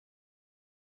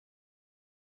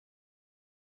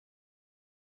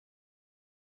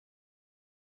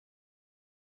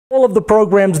all of the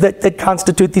programs that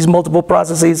constitute these multiple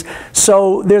processes.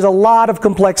 So there's a lot of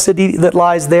complexity that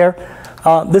lies there.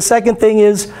 The second thing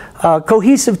is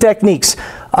cohesive techniques.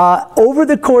 Over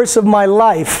the course of my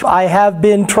life, I have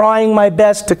been trying my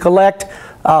best to collect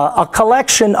a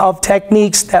collection of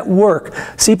techniques that work.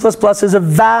 C++ is a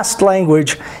vast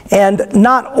language, and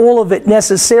not all of it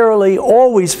necessarily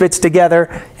always fits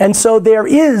together, and so there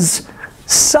is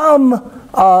some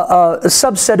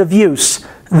subset of use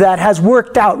that has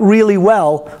worked out really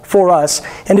well for us.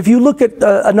 And if you look at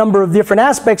a number of different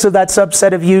aspects of that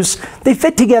subset of use, they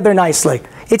fit together nicely.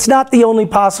 It's not the only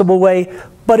possible way,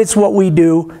 but it's what we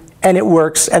do, and it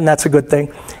works, and that's a good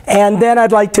thing. And then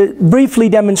I'd like to briefly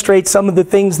demonstrate some of the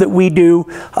things that we do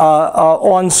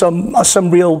on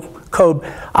some real code.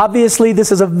 Obviously,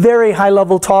 this is a very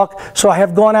high-level talk, so I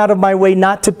have gone out of my way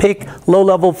not to pick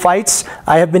low-level fights.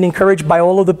 I have been encouraged by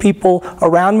all of the people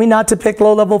around me not to pick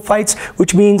low-level fights,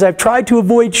 which means I've tried to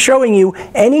avoid showing you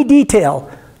any detail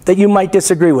that you might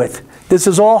disagree with. This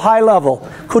is all high-level.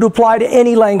 Could apply to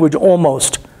any language,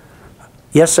 almost.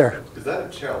 Yes, sir? Is that a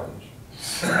challenge?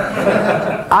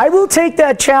 I will take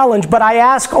that challenge, but I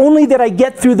ask only that I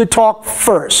get through the talk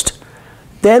first.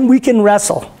 Then we can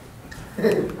wrestle.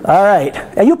 All right,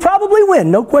 and you'll probably win,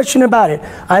 no question about it.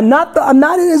 I'm not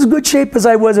in as good shape as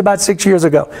I was about 6 years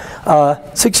ago.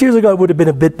 6 years ago, it would have been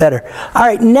a bit better. All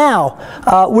right,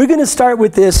 now we're going to start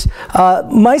with this.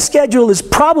 My schedule is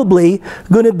probably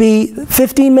going to be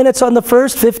 15 minutes on the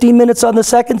first, 15 minutes on the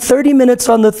second, 30 minutes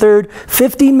on the third,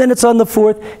 15 minutes on the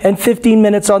fourth, and 15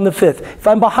 minutes on the fifth. If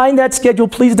I'm behind that schedule,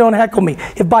 please don't heckle me.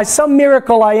 If by some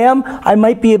miracle I am, I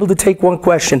might be able to take one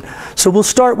question. So we'll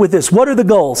start with this. What are the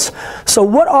goals? So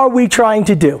what are we trying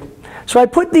to do? So I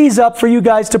put these up for you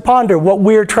guys to ponder what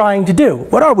we're trying to do.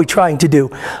 What are we trying to do?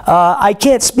 I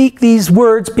can't speak these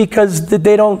words because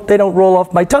they don't roll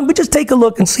off my tongue, but just take a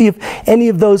look and see if any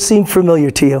of those seem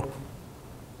familiar to you.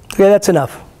 Okay, that's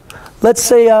enough. Let's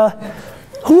say,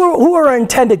 who are our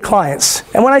intended clients?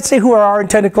 And when I say who are our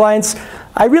intended clients,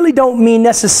 I really don't mean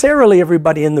necessarily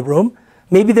everybody in the room.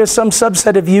 Maybe there's some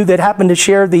subset of you that happen to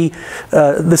share the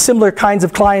similar kinds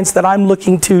of clients that I'm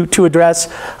looking to address.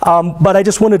 But I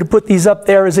just wanted to put these up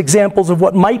there as examples of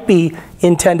what might be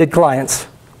intended clients.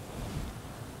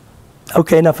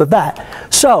 Okay, enough of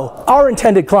that. So, our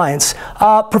intended clients,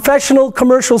 professional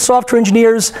commercial software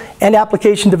engineers and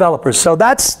application developers. So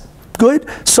that's good,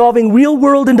 solving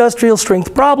real-world industrial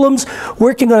strength problems,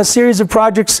 working on a series of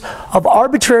projects of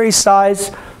arbitrary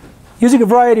size, using a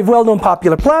variety of well-known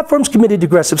popular platforms, committed to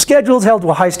aggressive schedules, held to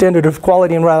a high standard of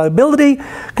quality and reliability,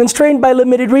 constrained by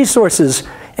limited resources,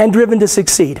 and driven to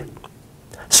succeed.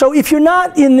 So if you're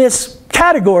not in this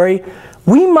category,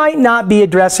 we might not be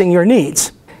addressing your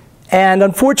needs. And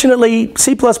unfortunately,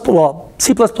 C++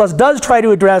 does try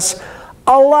to address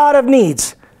a lot of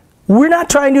needs. We're not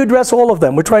trying to address all of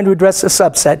them. We're trying to address a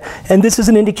subset. And this is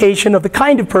an indication of the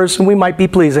kind of person we might be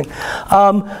pleasing.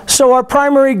 So our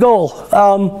primary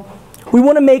goal, we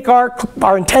want to make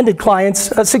our intended clients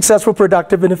successful,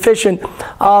 productive, and efficient.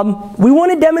 We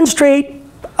want to demonstrate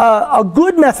a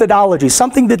good methodology,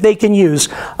 something that they can use.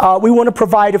 We want to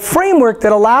provide a framework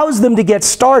that allows them to get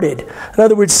started. In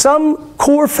other words, some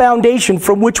core foundation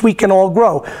from which we can all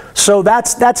grow. So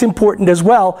that's important as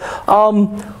well.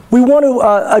 We want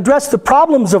to address the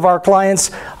problems of our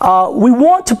clients. We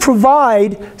want to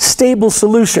provide stable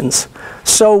solutions.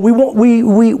 So we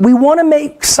want to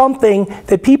make something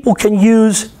that people can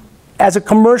use as a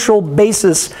commercial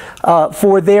basis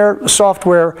for their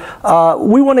software.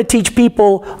 We want to teach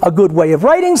people a good way of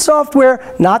writing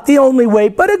software, not the only way,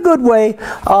 but a good way.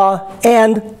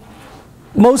 And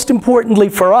most importantly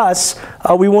for us,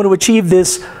 we want to achieve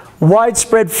this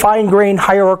widespread, fine-grained,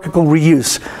 hierarchical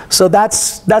reuse. So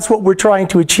that's what we're trying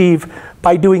to achieve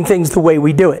by doing things the way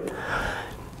we do it.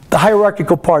 The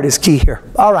hierarchical part is key here.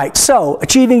 All right, so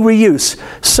achieving reuse.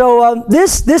 So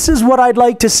this is what I'd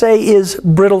like to say is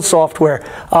brittle software.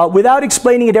 Without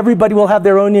explaining it, everybody will have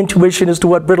their own intuition as to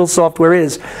what brittle software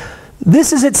is.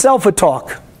 This is itself a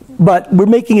talk, but we're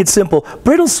making it simple.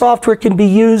 Brittle software can be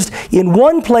used in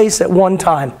one place at one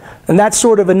time. And that's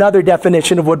sort of another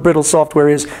definition of what brittle software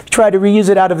is. Try to reuse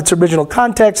it out of its original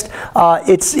context,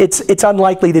 it's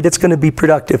unlikely that it's going to be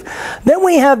productive. Then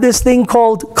we have this thing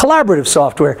called collaborative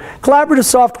software. Collaborative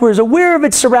software is aware of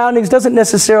its surroundings, doesn't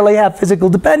necessarily have physical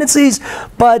dependencies,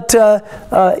 but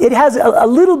it has a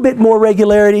little bit more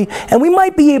regularity, and we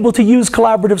might be able to use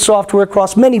collaborative software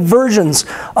across many versions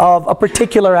of a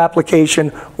particular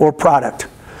application or product.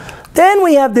 Then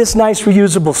we have this nice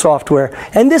reusable software.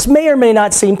 And this may or may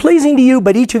not seem pleasing to you,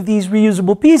 but each of these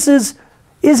reusable pieces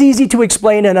is easy to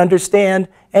explain and understand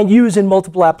and use in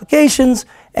multiple applications.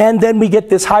 And then we get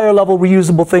this higher level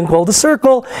reusable thing called a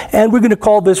circle, and we're going to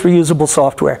call this reusable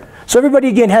software. So everybody,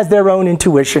 again, has their own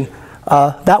intuition.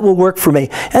 That will work for me.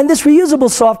 And this reusable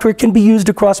software can be used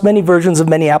across many versions of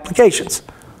many applications.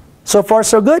 So far,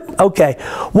 so good? Okay.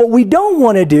 What we don't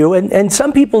want to do, and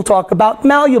some people talk about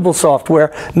malleable software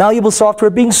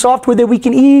being software that we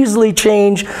can easily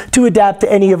change to adapt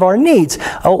to any of our needs.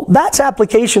 Oh, that's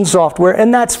application software,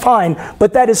 and that's fine,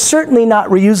 but that is certainly not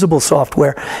reusable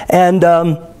software. And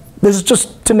this is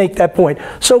just to make that point.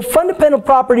 So fundamental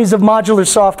properties of modular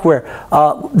software.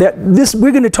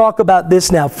 We're going to talk about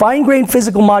this now. Fine-grained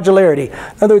physical modularity.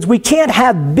 In other words, we can't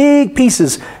have big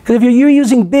pieces, because if you're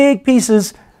using big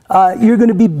pieces, you're going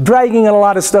to be dragging in a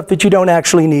lot of stuff that you don't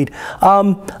actually need.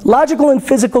 Logical and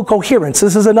physical coherence.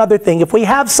 This is another thing. If we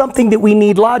have something that we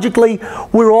need logically,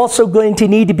 we're also going to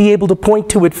need to be able to point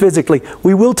to it physically.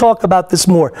 We will talk about this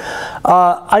more.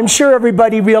 I'm sure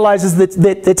everybody realizes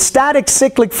that static,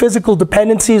 cyclic, physical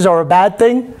dependencies are a bad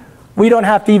thing. We don't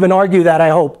have to even argue that,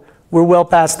 I hope. We're well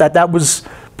past that. That was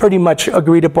pretty much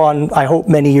agreed upon, I hope,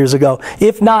 many years ago.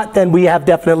 If not, then we have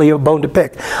definitely a bone to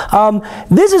pick.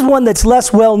 This is one that's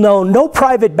less well known. No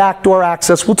private backdoor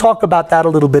access. We'll talk about that a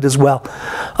little bit as well.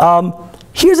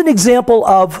 Here's an example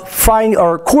of fine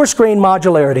or coarse-grained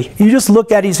modularity. You just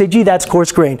look at it, you say, gee, that's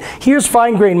coarse-grained. Here's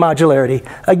fine-grained modularity.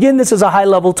 Again, this is a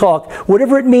high-level talk.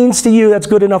 Whatever it means to you, that's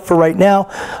good enough for right now.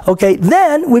 Okay,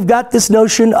 then we've got this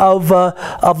notion of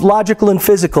logical and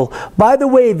physical. By the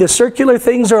way, the circular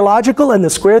things are logical and the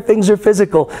square things are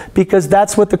physical, because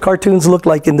that's what the cartoons look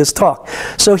like in this talk.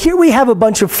 So here we have a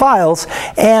bunch of files,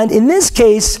 and in this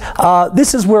case,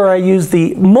 this is where I use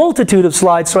the multitude of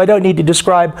slides, so I don't need to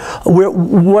describe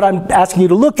what I'm asking you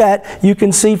to look at. You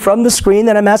can see from the screen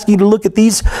that I'm asking you to look at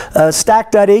these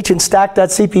stack.h and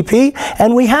stack.cpp,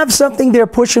 and we have something there,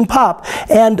 push and pop.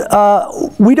 And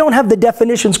we don't have the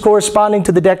definitions corresponding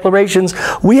to the declarations.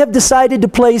 We have decided to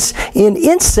place in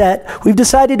intset, we've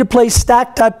decided to place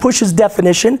stack.push's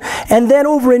definition, and then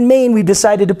over in main, we've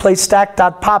decided to place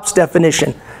stack.pop's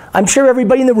definition. I'm sure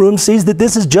everybody in the room sees that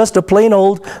this is just a plain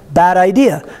old bad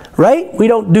idea, right? We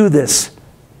don't do this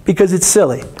because it's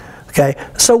silly. Okay,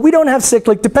 so we don't have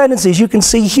cyclic dependencies. You can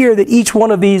see here that each one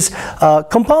of these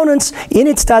components in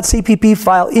its .cpp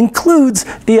file includes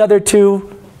the other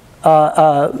two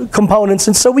components,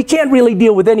 and so we can't really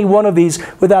deal with any one of these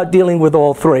without dealing with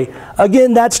all three.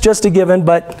 Again, that's just a given,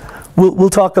 but we'll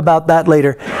talk about that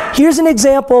later. Here's an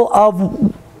example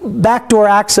of backdoor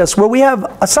access where we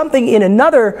have something in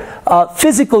another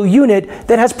physical unit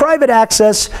that has private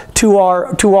access to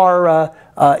our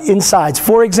insides.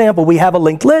 For example, we have a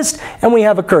linked list and we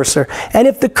have a cursor. And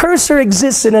if the cursor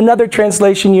exists in another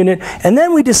translation unit, and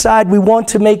then we decide we want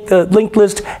to make the linked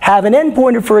list have an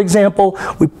endpointer, for example,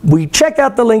 we check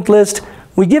out the linked list,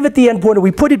 we give it the endpointer,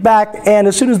 we put it back, and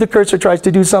as soon as the cursor tries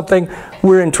to do something,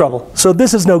 we're in trouble. So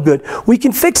this is no good. We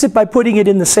can fix it by putting it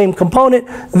in the same component,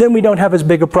 then we don't have as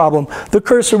big a problem. The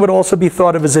cursor would also be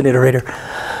thought of as an iterator.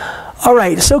 All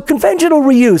right, so conventional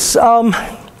reuse.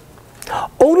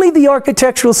 Only the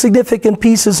architectural significant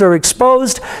pieces are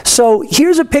exposed. So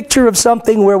here's a picture of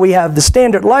something where we have the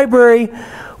standard library,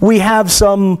 we have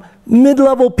some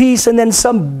mid-level piece, and then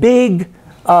some big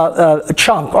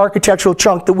chunk, architectural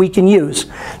chunk that we can use.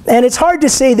 And it's hard to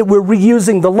say that we're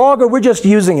reusing the logger, we're just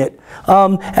using it.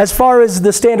 As far as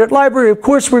the standard library, of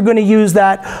course we're going to use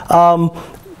that,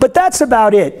 but that's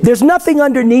about it. There's nothing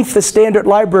underneath the standard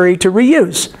library to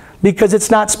reuse, because it's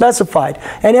not specified.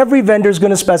 And every vendor is going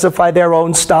to specify their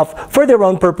own stuff for their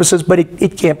own purposes, but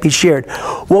it can't be shared.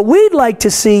 What we'd like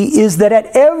to see is that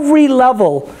at every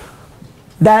level,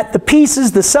 that the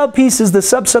pieces, the sub-pieces, the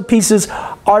sub-sub-pieces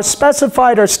are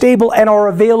specified, are stable, and are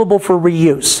available for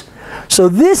reuse. So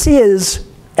this is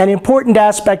an important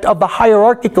aspect of the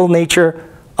hierarchical nature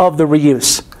of the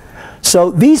reuse.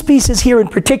 So these pieces here in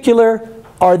particular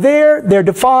are there, they're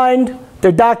defined,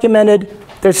 they're documented,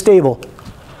 they're stable.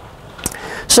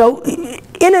 So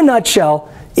in a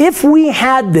nutshell, if we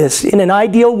had this in an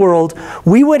ideal world,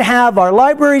 we would have our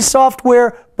library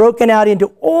software broken out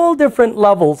into all different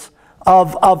levels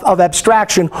of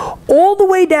abstraction, all the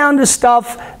way down to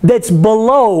stuff that's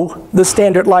below the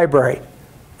standard library.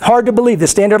 Hard to believe. The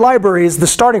standard library is the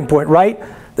starting point, right?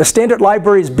 The standard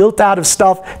library is built out of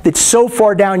stuff that's so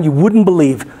far down you wouldn't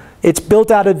believe. It's built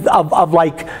out of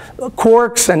like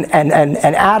quarks and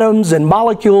atoms and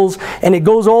molecules, and it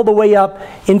goes all the way up.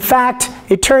 In fact,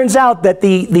 it turns out that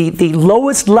the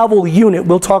lowest level unit,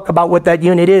 we'll talk about what that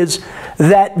unit is,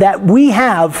 that we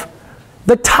have,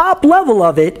 the top level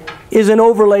of it is an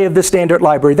overlay of the standard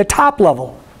library, the top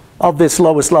level of this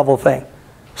lowest level thing.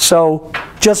 So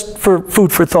just for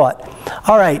food for thought.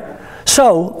 All right,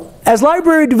 so as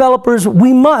library developers,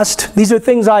 we must, these are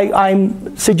things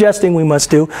I'm suggesting we must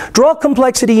do, draw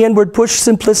complexity inward, push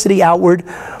simplicity outward,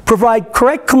 provide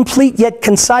correct, complete, yet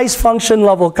concise function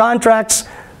level contracts.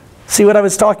 See what I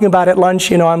was talking about at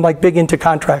lunch? You know, I'm like big into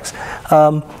contracts.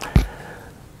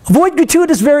 Avoid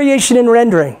gratuitous variation in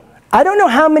rendering. I don't know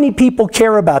how many people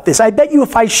care about this. I bet you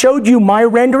if I showed you my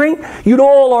rendering, you'd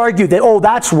all argue that, oh,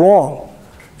 that's wrong.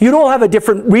 You'd all have a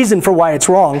different reason for why it's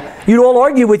wrong. You'd all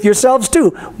argue with yourselves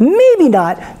too. Maybe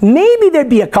not. Maybe there'd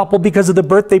be a couple because of the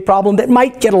birthday problem that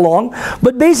might get along.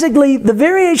 But basically, the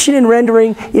variation in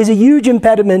rendering is a huge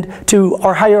impediment to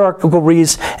our hierarchical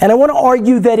rees. And I want to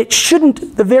argue that it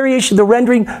shouldn't, the variation, the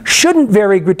rendering shouldn't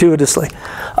vary gratuitously.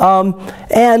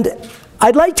 And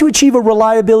I'd like to achieve a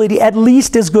reliability at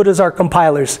least as good as our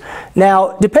compilers.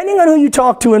 Now, depending on who you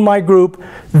talk to in my group,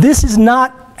 this is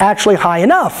not actually high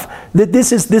enough. That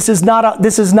this is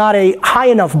not a high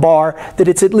enough bar that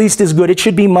it's at least as good. It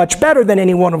should be much better than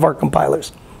any one of our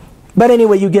compilers. But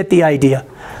anyway, you get the idea.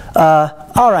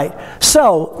 All right,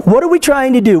 so what are we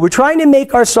trying to do? We're trying to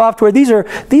make our software, these are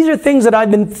things that I've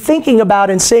been thinking about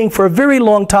and saying for a very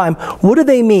long time. What do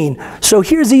they mean? So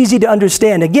here's easy to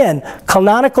understand. Again,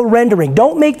 canonical rendering.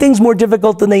 Don't make things more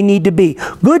difficult than they need to be.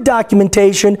 Good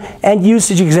documentation and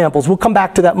usage examples. We'll come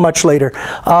back to that much later.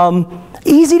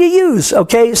 Easy to use,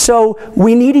 okay? So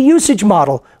we need a usage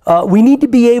model. We need to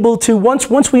be able to,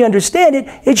 once we understand it,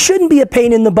 it shouldn't be a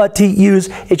pain in the butt to use.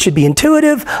 It should be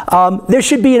intuitive. There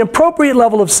should be an appropriate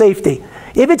level of safety.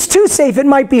 If it's too safe, it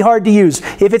might be hard to use.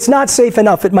 If it's not safe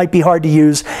enough, it might be hard to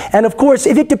use. And of course,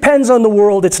 if it depends on the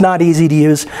world, it's not easy to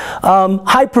use.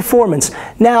 High performance.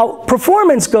 Now,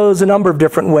 performance goes a number of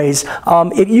different ways.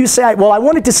 If you say, well, I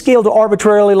want it to scale to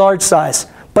arbitrarily large size,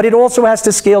 but it also has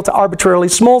to scale to arbitrarily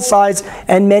small size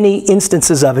and many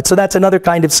instances of it. So that's another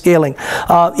kind of scaling.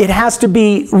 It has to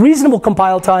be reasonable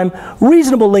compile time,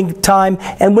 reasonable link time,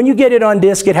 and when you get it on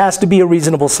disk, it has to be a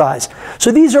reasonable size.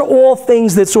 So these are all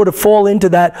things that sort of fall into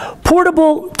that.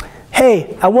 Portable,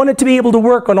 hey, I want it to be able to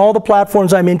work on all the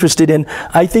platforms I'm interested in.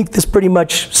 I think this pretty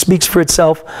much speaks for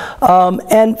itself.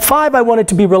 And 5, I want it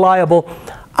to be reliable.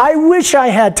 I wish I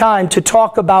had time to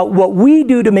talk about what we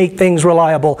do to make things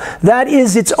reliable. That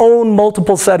is its own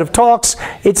multiple set of talks.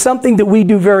 It's something that we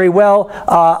do very well.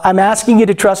 I'm asking you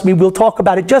to trust me. We'll talk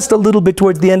about it just a little bit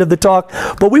towards the end of the talk.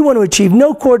 But we want to achieve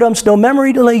no core dumps, no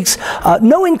memory leaks,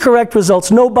 no incorrect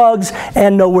results, no bugs,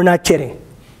 and no, we're not kidding.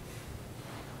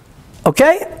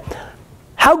 Okay?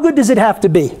 How good does it have to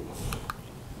be?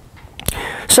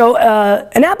 So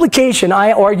an application,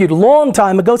 I argued a long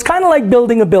time ago, it's kind of like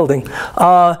building a building.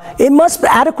 It must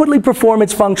adequately perform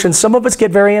its functions. Some of us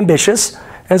get very ambitious,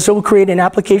 and so we'll create an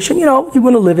application. You know, you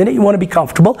want to live in it, you want to be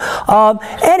comfortable.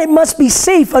 And it must be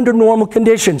safe under normal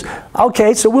conditions.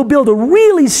 Okay, so we'll build a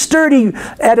really sturdy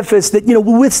edifice that, you know,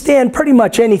 will withstand pretty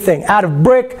much anything. Out of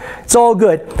brick, it's all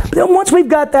good. But then once we've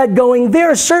got that going,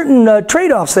 there are certain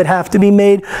trade-offs that have to be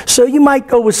made. So you might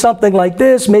go with something like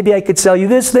this. Maybe I could sell you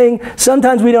this thing.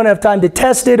 Sometimes we don't have time to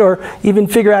test it or even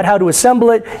figure out how to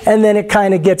assemble it, and then it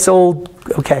kind of gets old.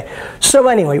 Okay, so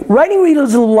anyway, writing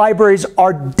reusable libraries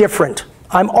are different.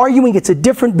 I'm arguing it's a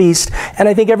different beast, and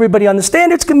I think everybody on the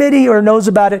standards committee or knows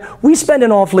about it. We spend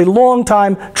an awfully long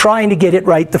time trying to get it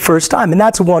right the first time, and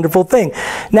that's a wonderful thing.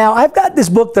 Now, I've got this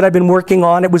book that I've been working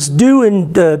on. It was due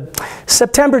in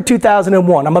September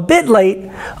 2001. I'm a bit late,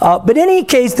 but in any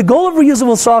case, the goal of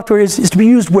reusable software is to be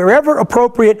used wherever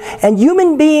appropriate, and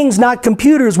human beings, not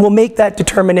computers, will make that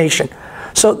determination.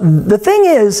 So the thing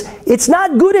is, it's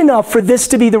not good enough for this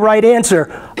to be the right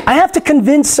answer. I have to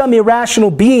convince some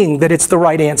irrational being that it's the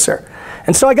right answer.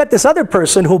 And so I got this other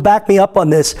person who'll back me up on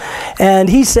this, and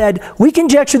he said, we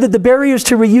conjecture that the barriers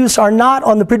to reuse are not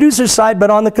on the producer's side, but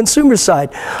on the consumer's side.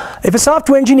 If a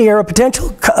software engineer, a potential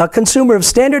consumer of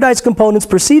standardized components,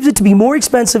 perceives it to be more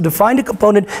expensive to find a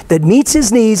component that meets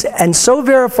his needs and so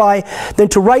verify than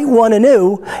to write one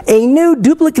anew, a new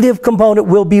duplicative component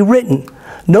will be written.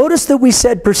 Notice that we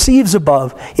said perceives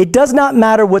above. It does not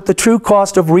matter what the true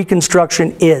cost of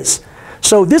reconstruction is.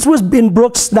 So this was in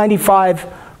Brooks' 95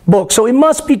 book, so it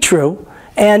must be true.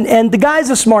 And the guy's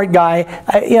a smart guy.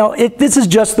 You know, this is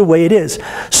just the way it is.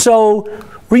 So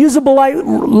reusable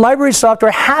library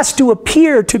software has to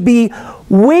appear to be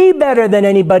way better than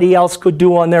anybody else could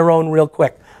do on their own real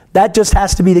quick. That just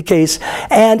has to be the case.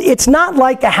 And it's not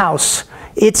like a house.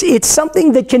 It's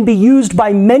something that can be used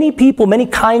by many people, many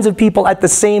kinds of people at the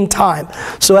same time.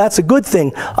 So that's a good thing.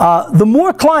 The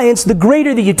more clients, the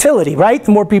greater the utility, right?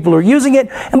 The more people are using it.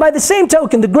 And by the same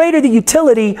token, the greater the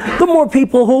utility, the more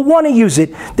people who want to use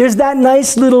it. There's that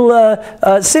nice little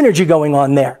synergy going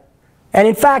on there. And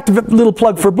in fact, a little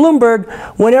plug for Bloomberg,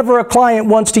 whenever a client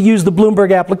wants to use the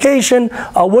Bloomberg application,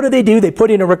 what do? They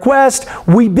put in a request,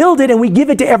 we build it, and we give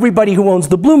it to everybody who owns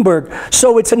the Bloomberg.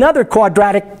 So it's another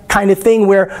quadratic kind of thing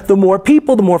where the more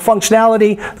people, the more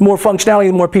functionality,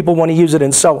 the more people want to use it,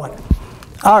 and so on.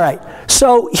 All right,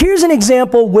 so here's an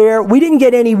example where we didn't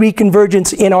get any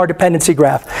reconvergence in our dependency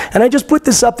graph. And I just put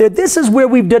this up there. This is where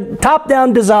we've done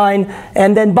top-down design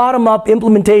and then bottom-up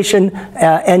implementation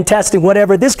and testing,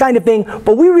 whatever, this kind of thing.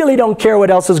 But we really don't care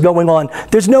what else is going on.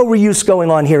 There's no reuse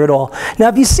going on here at all. Now,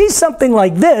 if you see something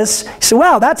like this, you say,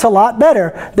 wow, that's a lot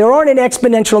better. There aren't an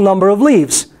exponential number of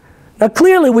leaves. Now,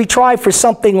 clearly, we try for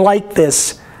something like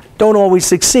this. Don't always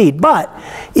succeed. But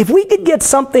if we could get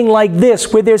something like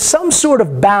this, where there's some sort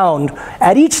of bound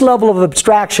at each level of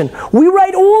abstraction, we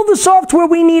write all the software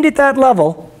we need at that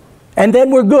level, and then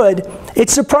we're good.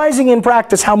 It's surprising in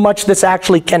practice how much this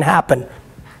actually can happen.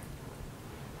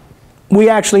 We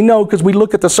actually know, because we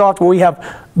look at the software, we have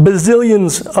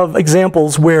bazillions of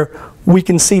examples where we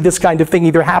can see this kind of thing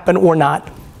either happen or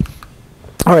not.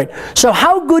 All right, so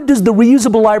how good does the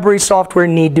reusable library software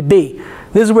need to be?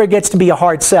 This is where it gets to be a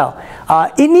hard sell.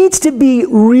 It needs to be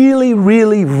really,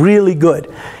 really, really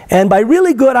good. And by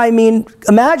really good, I mean,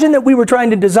 imagine that we were trying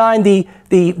to design the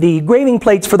graving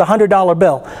plates for the $100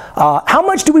 bill. How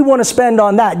much do we want to spend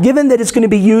on that, given that it's going to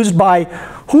be used by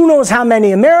who knows how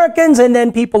many Americans, and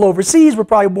then people overseas, we're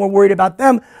probably more worried about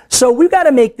them. So we've got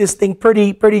to make this thing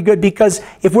pretty good, because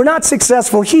if we're not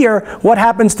successful here, what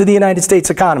happens to the United States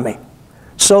economy?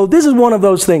 So this is one of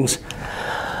those things.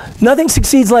 Nothing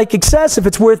succeeds like excess. If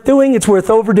it's worth doing, it's worth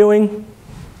overdoing.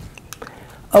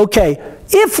 Okay,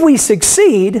 if we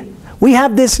succeed, we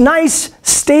have this nice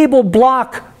stable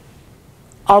block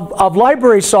of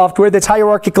library software that's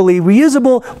hierarchically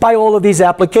reusable by all of these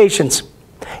applications.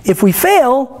 If we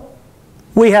fail,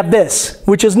 we have this,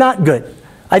 which is not good.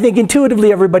 I think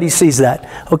intuitively everybody sees that,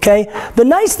 okay? The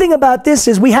nice thing about this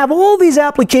is we have all these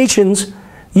applications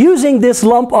using this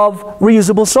lump of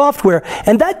reusable software,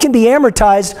 and that can be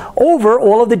amortized over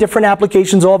all of the different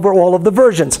applications, over all of the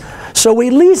versions. So we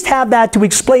at least have that to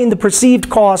explain the perceived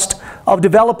cost of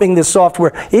developing this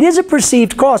software. It is a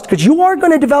perceived cost, because you are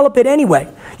going to develop it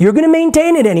anyway. You're going to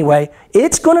maintain it anyway.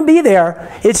 It's going to be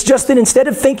there. It's just that instead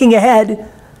of thinking ahead,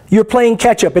 you're playing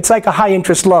catch up. It's like a high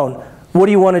interest loan. What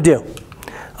do you want to do?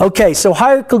 Okay, so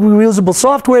hierarchical reusable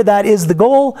software, that is the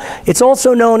goal. It's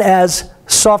also known as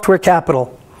software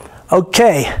capital.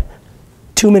 Okay,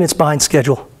 2 minutes behind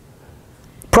schedule.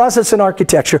 Process and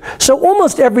architecture. So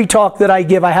almost every talk that I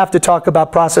give, I have to talk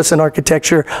about process and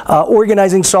architecture,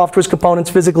 organizing software's components,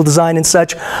 physical design, and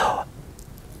such.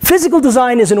 Physical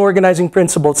design is an organizing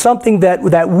principle. It's something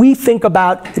that we think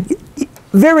about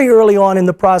very early on in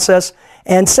the process.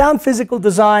 And sound physical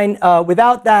design,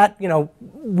 without that, you know,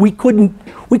 we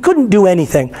couldn't do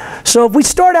anything. So if we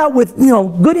start out with, you know,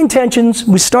 good intentions,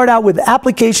 we start out with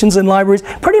applications and libraries.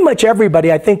 Pretty much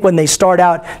everybody, I think, when they start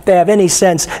out, they have any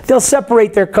sense, they'll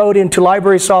separate their code into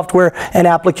library software and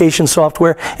application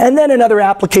software, and then another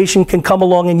application can come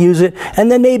along and use it,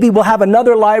 and then maybe we'll have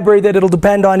another library that it'll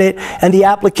depend on it, and the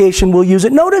application will use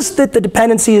it. Notice that the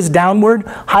dependency is downward.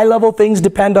 High-level things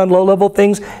depend on low-level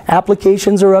things.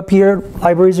 Applications are up here,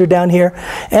 libraries are down here,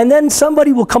 and then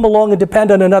somebody will come along and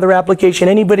depend on another application.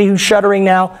 Anybody who's shuttering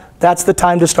now, that's the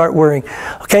time to start worrying.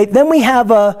 Okay, then we have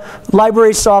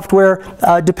library software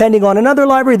depending on another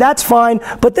library. That's fine.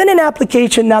 But then an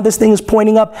application, now this thing is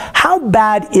pointing up. How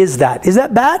bad is that? Is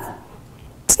that bad?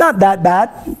 It's not that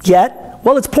bad yet.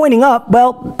 Well, it's pointing up.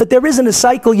 Well, but there isn't a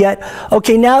cycle yet.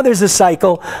 Okay, now there's a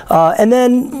cycle. And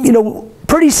then, you know,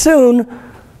 pretty soon,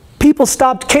 people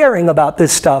stopped caring about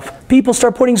this stuff. People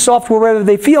start putting software wherever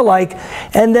they feel like,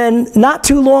 and then not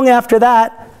too long after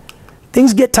that,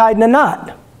 things get tied in a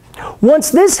knot.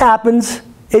 Once this happens,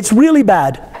 it's really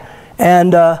bad.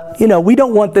 And you know, we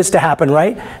don't want this to happen,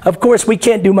 right? Of course, we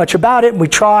can't do much about it. We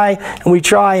try,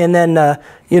 and then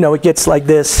you know, it gets like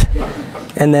this.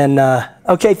 And then,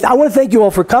 okay, I want to thank you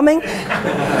all for coming.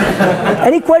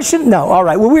 Any question? No. All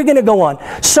right. Well, we're going to go on.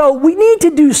 So we need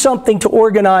to do something to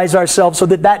organize ourselves so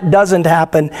that that doesn't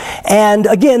happen. And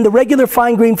again, the regular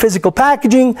fine-grained physical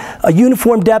packaging, a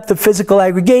uniform depth of physical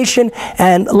aggregation,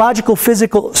 and logical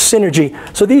physical synergy.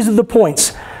 So these are the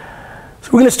points. So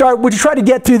we're going to start, we'll try to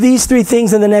get through these three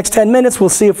things in the next 10 minutes. We'll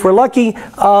see if we're lucky.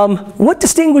 What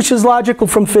distinguishes logical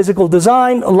from physical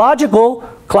design? Logical,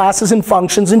 classes and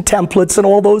functions and templates and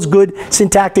all those good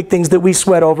syntactic things that we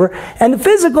sweat over. And the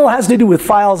physical has to do with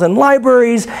files and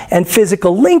libraries and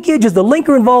physical linkage. Is the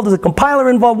linker involved? Is the compiler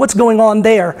involved? What's going on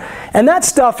there? And that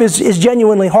stuff is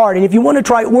genuinely hard. And if you want to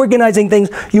try organizing things,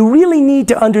 you really need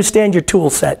to understand your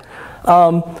tool set.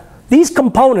 These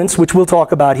components, which we'll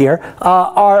talk about here,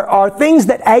 are things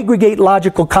that aggregate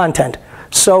logical content.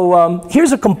 So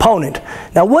here's a component.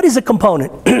 Now, what is a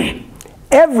component?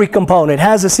 Every component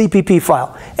has a CPP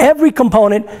file. Every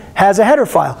component has a header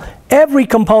file. Every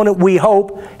component, we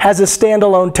hope, has a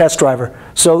standalone test driver.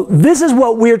 So this is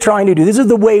what we're trying to do. This is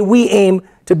the way we aim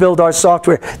to build our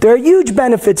software. There are huge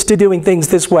benefits to doing things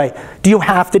this way. Do you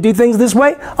have to do things this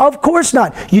way? Of course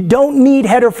not. You don't need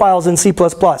header files in C++.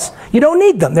 You don't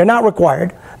need them. They're not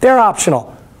required. They're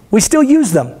optional. We still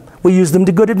use them. We use them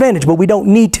to good advantage, but we don't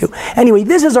need to. Anyway,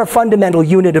 this is our fundamental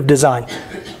unit of design.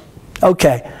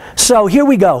 Okay, so here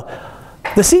we go.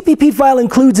 The CPP file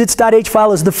includes its .h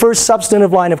file as the first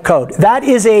substantive line of code. That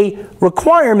is a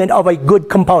requirement of a good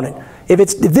component. If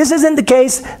this isn't the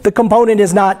case, the component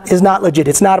is not legit.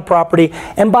 It's not a property.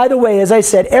 And by the way, as I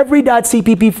said, every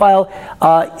 .cpp file,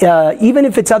 even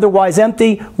if it's otherwise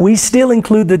empty, we still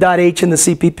include the .h in the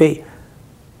CPP.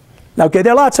 Okay,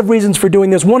 there are lots of reasons for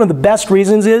doing this. One of the best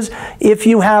reasons is if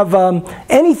you have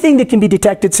anything that can be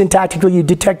detected syntactically, you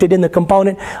detect it in the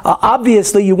component.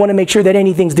 Obviously, you want to make sure that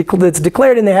anything that's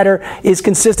declared in the header is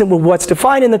consistent with what's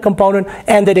defined in the component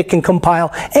and that it can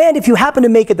compile. And if you happen to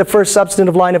make it the first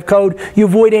substantive line of code, you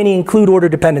avoid any include order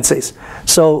dependencies.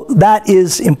 So that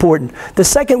is important. The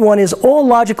second one is all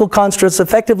logical constructs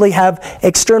effectively have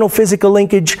external physical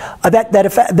linkage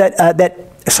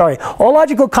all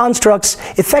logical constructs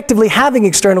effectively having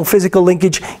external physical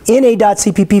linkage in a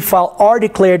 .cpp file are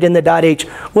declared in the .h.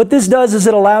 What this does is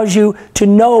it allows you to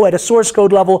know at a source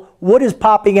code level what is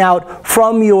popping out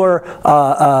from your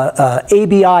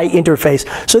ABI interface.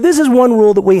 So this is one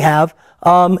rule that we have.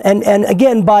 And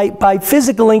again, by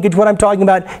physical linkage, what I'm talking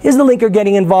about is the linker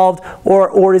getting involved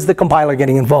or is the compiler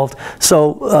getting involved.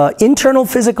 So internal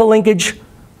physical linkage,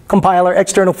 compiler,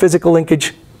 external physical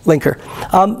linkage, linker.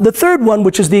 The third one,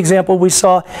 which is the example we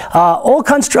saw, all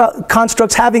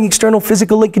constructs having external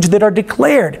physical linkage that are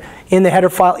declared in the header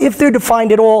file. If they're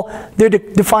defined at all, they're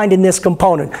defined in this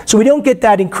component. So we don't get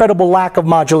that incredible lack of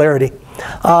modularity.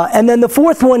 And then the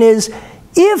fourth one is,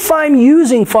 if I'm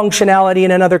using functionality in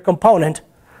another component,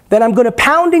 then I'm going to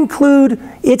pound include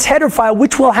its header file,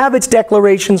 which will have its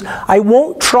declarations. I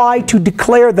won't try to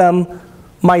declare them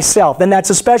myself. And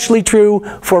that's especially true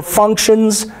for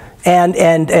functions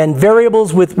and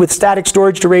variables with static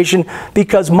storage duration,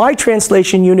 because my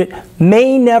translation unit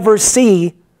may never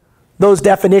see those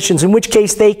definitions, in which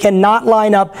case they cannot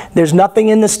line up. There's nothing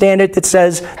in the standard that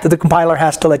says that the compiler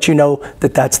has to let you know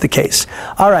that that's the case.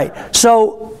 All right,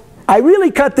 so I really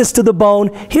cut this to the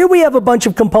bone. Here we have a bunch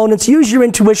of components. Use your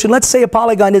intuition. Let's say a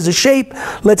polygon is a shape.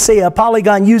 Let's say a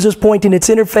polygon uses point in its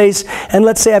interface. And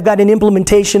let's say I've got an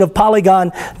implementation of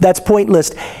polygon that's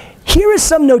pointless. Here is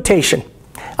some notation.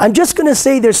 I'm just going to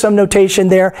say there's some notation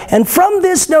there, and from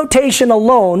this notation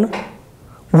alone,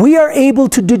 we are able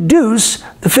to deduce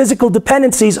the physical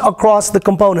dependencies across the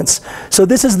components. So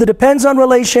this is the depends on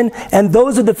relation, and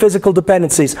those are the physical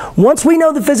dependencies. Once we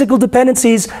know the physical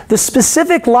dependencies, the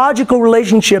specific logical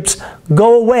relationships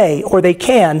go away, or they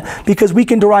can, because we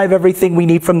can derive everything we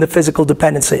need from the physical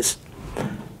dependencies.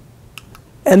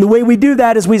 And the way we do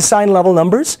that is we assign level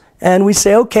numbers, and we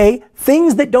say, okay,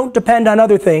 things that don't depend on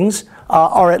other things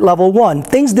are at level 1.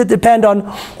 Things that depend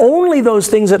on only those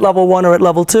things at level 1 are at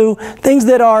level 2. Things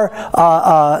that are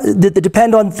that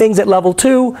depend on things at level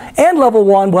 2 and level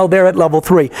 1, well, they're at level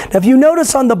 3. Now, if you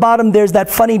notice on the bottom, there's that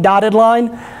funny dotted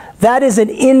line. That is an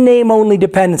in-name only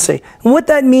dependency. And what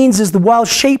that means is that while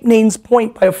shape names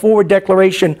point by a forward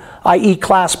declaration, i.e.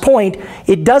 class point,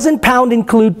 it doesn't pound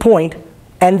include point,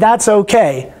 and that's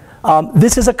okay.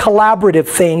 This is a collaborative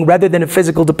thing rather than a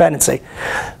physical dependency.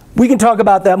 We can talk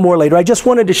about that more later. I just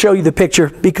wanted to show you the picture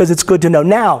because it's good to know.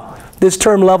 Now, this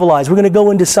term levelize, we're going to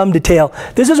go into some detail.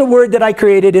 This is a word that I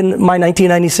created in my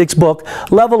 1996 book,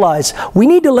 levelize. We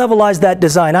need to levelize that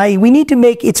design, i.e. we need to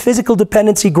make its physical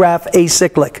dependency graph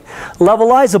acyclic.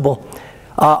 Levelizable.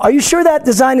 Are you sure that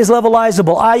design is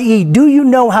levelizable? I.e., do you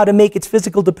know how to make its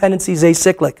physical dependencies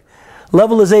acyclic?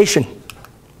 Levelization.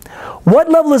 What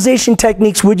levelization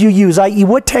techniques would you use? I.e.,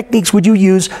 what techniques would you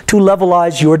use to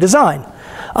levelize your design?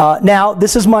 Now,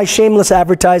 this is my shameless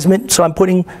advertisement, so I'm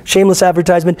putting shameless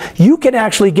advertisement. You can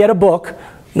actually get a book,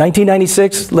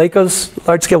 1996, Lakos,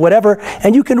 large scale, whatever,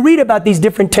 and you can read about these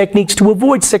different techniques to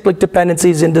avoid cyclic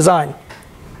dependencies in design.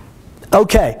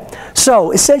 Okay,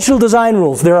 so essential design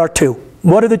rules, there are 2.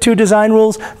 What are the 2 design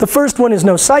rules? The first one is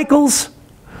no cycles.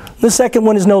 The second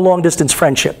one is no long distance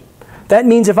friendship. That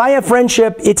means if I have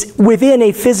friendship, it's within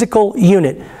a physical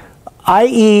unit.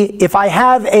 I.e., if I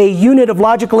have a unit of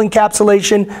logical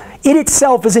encapsulation, it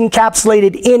itself is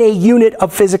encapsulated in a unit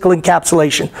of physical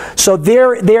encapsulation. So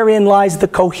therein lies the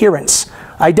coherence.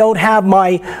 I don't have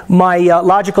my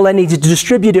logical entities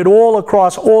distributed all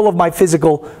across all of my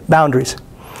physical boundaries.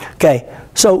 Okay,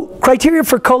 so criteria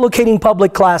for co-locating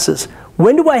public classes.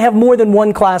 When do I have more than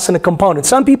one class in a component?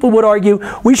 Some people would argue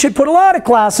we should put a lot of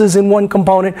classes in one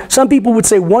component. Some people would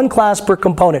say one class per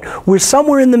component. We're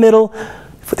somewhere in the middle.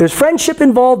 If there's friendship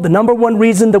involved, the number one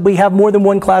reason that we have more than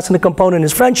one class in a component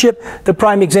is friendship. The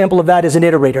prime example of that is an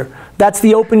iterator. That's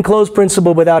the open-close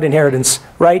principle without inheritance,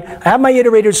 right? I have my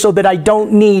iterators so that I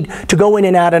don't need to go in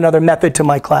and add another method to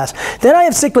my class. Then I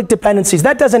have cyclic dependencies.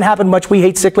 That doesn't happen much. We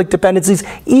hate cyclic dependencies,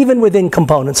 even within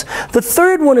components. The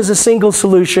third one is a single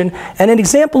solution, and an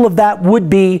example of that would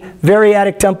be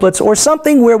variadic templates, or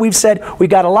something where we've said we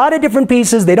got a lot of different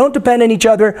pieces, they don't depend on each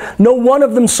other, no one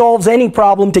of them solves any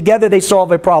problem, together they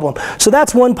solve a problem. So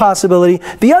that's one possibility.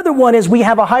 The other one is we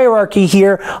have a hierarchy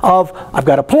here of I've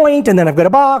got a point, and then I've got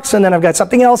a box, and then I've got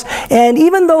something else, and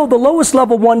even though the lowest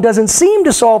level one doesn't seem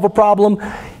to solve a problem,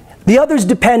 the others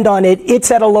depend on it. It's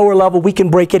at a lower level. We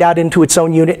can break it out into its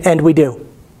own unit, and we do.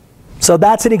 So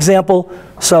that's an example.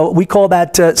 So we call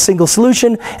that single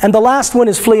solution. And the last one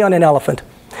is flee on an elephant.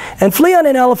 And flee on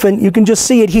an elephant, you can just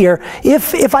see it here.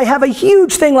 If I have a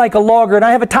huge thing like a logger and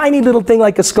I have a tiny little thing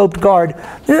like a scoped guard,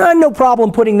 no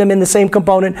problem putting them in the same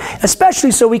component, especially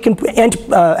so we can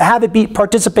have it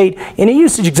participate in a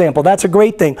usage example. That's a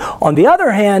great thing. On the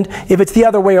other hand, if it's the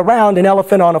other way around, an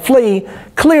elephant on a flea,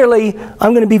 clearly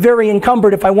I'm going to be very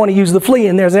encumbered if I want to use the flea,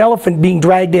 and there's an elephant being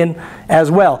dragged in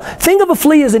as well. Think of a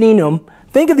flea as an enum.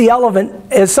 Think of the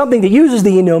elephant as something that uses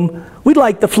the enum. We'd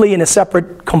like the flea in a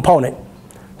separate component.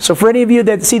 So for any of you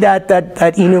that see that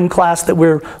enum class that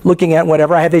we're looking at,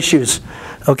 whatever, I have issues.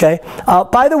 Okay.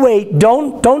 By the way,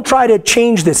 don't try to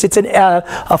change this. It's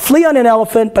a flea on an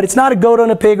elephant, but it's not a goat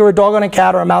on a pig or a dog on a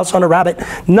cat or a mouse on a rabbit.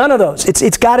 None of those.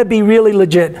 It's got to be really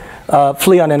legit.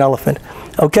 Flea on an elephant.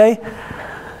 Okay.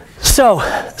 So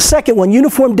second one,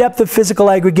 uniform depth of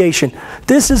physical aggregation.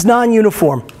 This is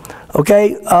non-uniform.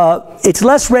 Okay, it's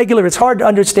less regular, it's hard to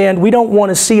understand. We don't want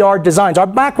to see our designs, our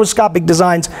macroscopic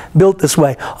designs built this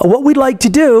way. What we'd like to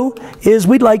do is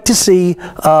we'd like to see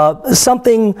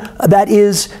something that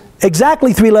is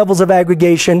exactly 3 levels of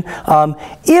aggregation.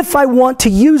 If I want to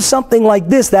use something like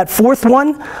this, that fourth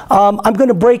one, I'm going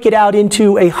to break it out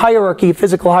into a hierarchy, a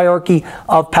physical hierarchy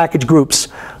of package groups.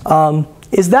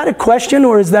 Is that a question,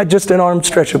 or is that just an arm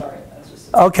stretcher?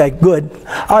 Okay, good.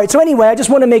 All right, so anyway, I just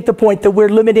want to make the point that we're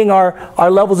limiting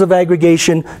our levels of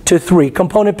aggregation to 3,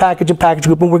 component, package, and package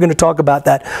group, and we're going to talk about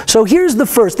that. So here's the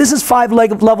first. This is 5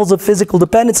 levels of physical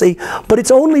dependency, but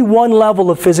it's only 1 level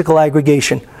of physical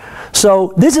aggregation.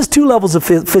 So this is 2 levels of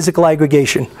physical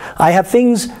aggregation. I have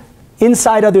things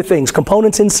inside other things,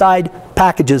 components inside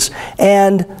packages,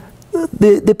 and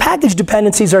the package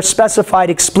dependencies are specified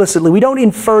explicitly. We don't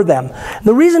infer them.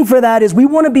 The reason for that is we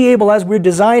want to be able, as we're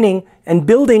designing and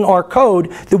building our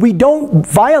code, that we don't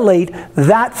violate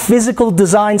that physical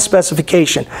design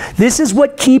specification. This is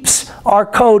what keeps our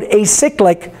code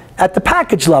acyclic at the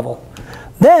package level.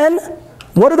 Then,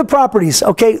 what are the properties?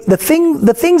 Okay, the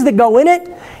things that go in it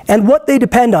and what they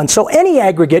depend on. So any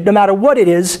aggregate, no matter what it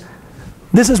is,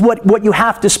 this is what you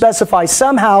have to specify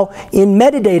somehow in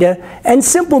metadata and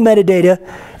simple metadata.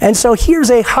 And so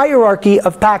here's a hierarchy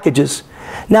of packages.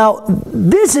 Now,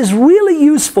 this is really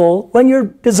useful when you're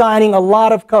designing a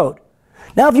lot of code.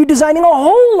 Now, if you're designing a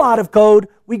whole lot of code,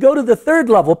 we go to the 3rd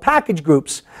level, package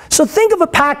groups. So think of a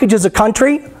package as a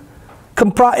country,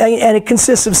 and it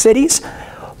consists of cities.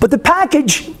 But the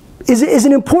package is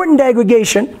an important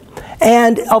aggregation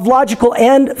and of logical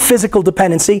and physical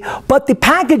dependency, but the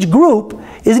package group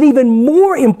is an even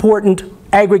more important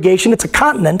aggregation. It's a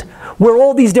continent where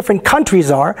all these different countries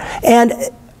are, and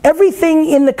everything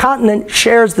in the continent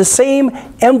shares the same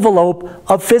envelope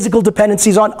of physical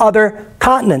dependencies on other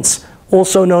continents,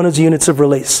 also known as units of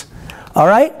release. All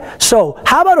right? So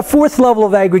how about a 4th level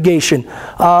of aggregation?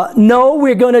 No,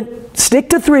 we're going to stick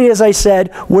to 3, as I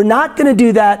said. We're not going to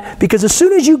do that because as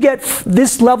soon as you get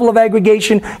this level of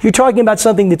aggregation, you're talking about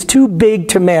something that's too big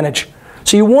to manage.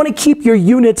 So you want to keep your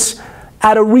units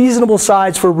at a reasonable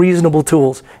size for reasonable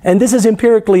tools. And this is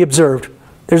empirically observed.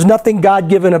 There's nothing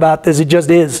God-given about this. It just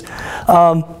is.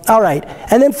 All right.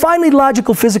 And then finally,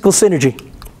 logical physical synergy.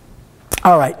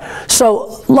 All right,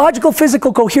 so logical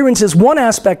physical coherence is one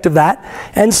aspect of that.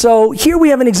 And so here we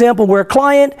have an example where a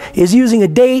client is using a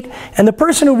date, and the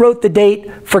person who wrote the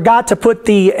date forgot to put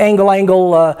the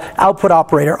angle output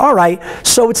operator. All right,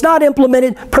 so it's not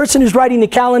implemented. Person who's writing the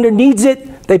calendar needs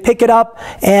it. they pick it up,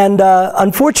 and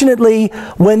unfortunately,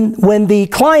 when the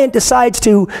client decides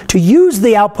to use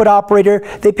the output operator,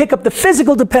 they pick up the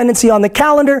physical dependency on the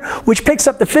calendar, which picks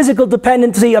up the physical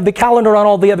dependency of the calendar on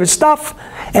all the other stuff,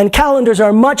 and calendars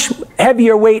are much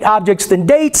heavier weight objects than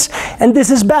dates, and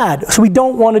this is bad, so we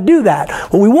don't want to do that.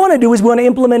 What we want to do is we want to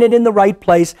implement it in the right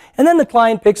place, and then the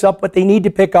client picks up what they need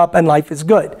to pick up, and life is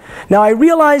good. Now, I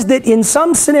realize that in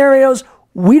some scenarios,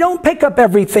 we don't pick up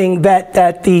everything that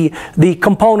the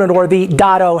component or the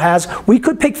 .o has. We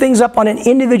could pick things up on an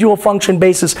individual function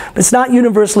basis, but it's not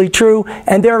universally true,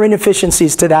 and there are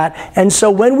inefficiencies to that. And so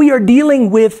when we are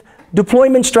dealing with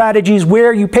deployment strategies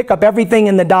where you pick up everything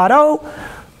in the .o,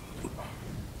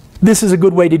 this is a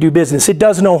good way to do business. It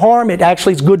does no harm. It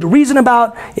actually is good to reason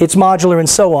about. It's modular and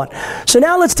so on. So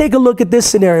now let's take a look at this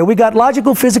scenario. We got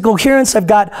logical physical coherence. I've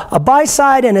got a buy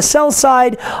side and a sell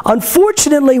side.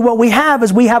 Unfortunately, what we have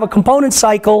is we have a component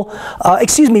cycle,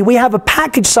 we have a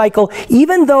package cycle,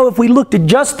 even though if we looked at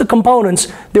just the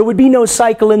components, there would be no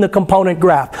cycle in the component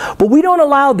graph. But we don't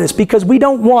allow this because we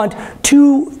don't want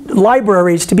two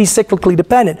libraries to be cyclically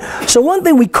dependent. So one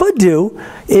thing we could do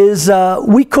is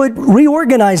we could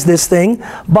reorganize this thing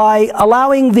by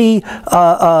allowing the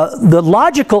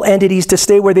logical entities to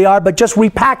stay where they are, but just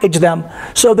repackage them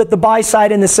so that the buy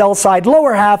side and the sell side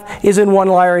lower half is in one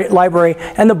library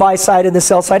and the buy side and the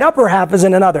sell side upper half is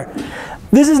in another.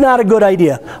 This is not a good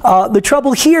idea. The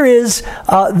trouble here is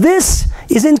this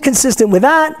is inconsistent with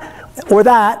that or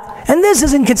that, and this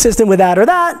is inconsistent with that or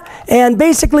that, and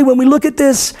basically when we look at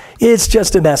this, it's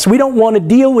just a mess. We don't want to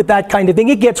deal with that kind of thing.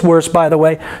 It gets worse, by the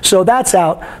way, so that's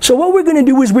out. So what we're going to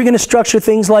do is we're going to structure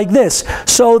things like this,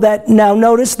 so that now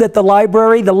notice that the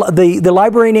library, the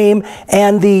library name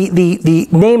and the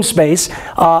namespace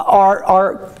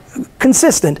are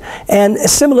consistent. And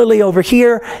similarly over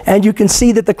here, and you can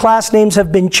see that the class names have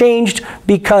been changed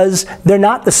because they're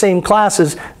not the same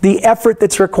classes. The effort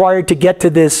that's required to get to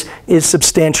this is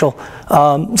substantial.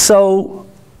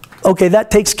 Okay, that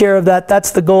takes care of that.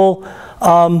 That's the goal.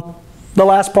 The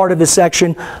last part of this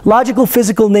section, logical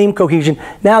physical name cohesion.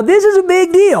 Now this is a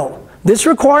big deal. This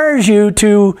requires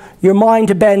your mind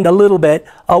to bend a little bit.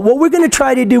 What we're going to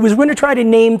try to do is we're going to try to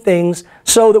name things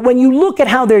so that when you look at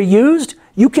how they're used,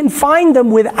 you can find them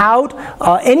without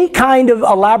any kind of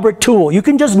elaborate tool. You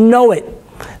can just know it.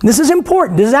 This is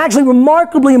important. This is actually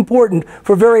remarkably important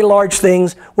for very large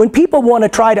things when people want to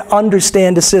try to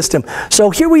understand a system. So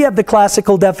here we have the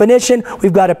classical definition.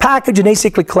 We've got a package, an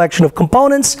acyclic collection of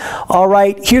components. All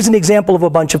right, here's an example of a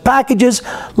bunch of packages.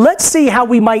 Let's see how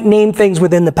we might name things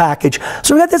within the package.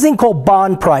 So we've got this thing called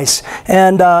bond price,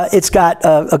 and it's got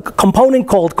a component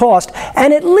called cost,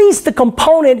 and at least the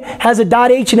component has a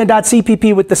 .h and a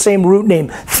 .cpp with the same root name.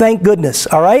 Thank goodness,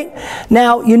 all right?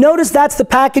 Now, you notice that's the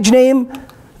package name.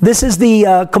 This is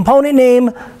the component name,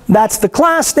 that's the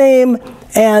class name,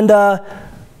 and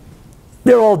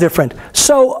they're all different.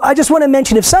 So I just want to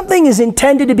mention, if something is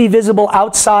intended to be visible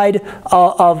outside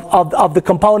of the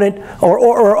component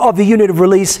or of the unit of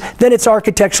release, then it's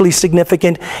architecturally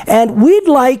significant. And we'd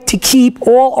like to keep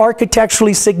all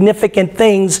architecturally significant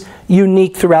things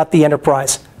unique throughout the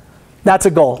enterprise. That's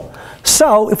a goal.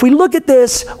 So if we look at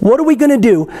this, what are we going to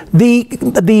do?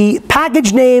 The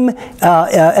package name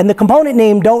and the component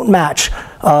name don't match.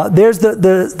 There's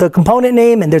the component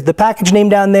name and there's the package name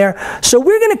down there. So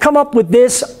we're going to come up with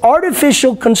this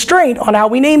artificial constraint on how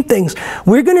we name things.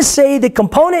 We're going to say that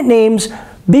component names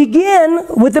begin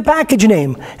with the package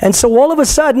name. And so all of a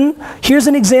sudden, here's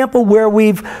an example where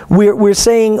we're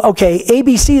saying, okay,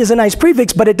 ABC is a nice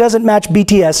prefix, but it doesn't match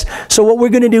BTS. So what we're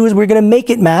going to do is we're going to make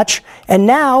it match. And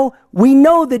now we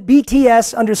know that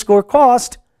BTS underscore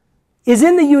cost is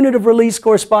in the unit of release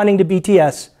corresponding to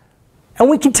BTS. And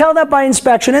we can tell that by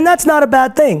inspection, and that's not a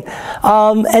bad thing.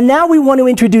 And now we want to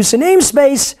introduce a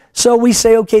namespace. So we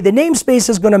say, okay, the namespace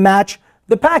is going to match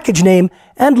the package name.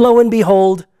 And lo and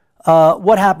behold,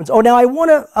 what happens? Oh, now I want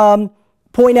to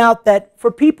point out that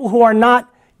for people who are not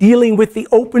dealing with the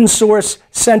open source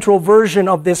central version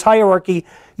of this hierarchy,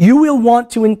 you will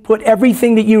want to input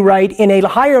everything that you write in a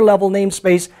higher level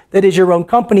namespace that is your own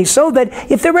company, so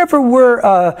that if there ever were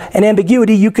an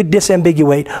ambiguity, you could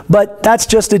disambiguate. But that's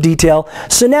just a detail.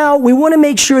 So now we want to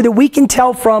make sure that we can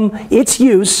tell from its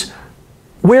use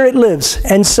where it lives.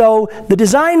 And so the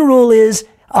design rule is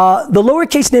the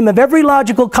lowercase name of every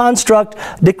logical construct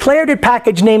declared at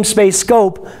package namespace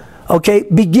scope, okay,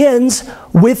 begins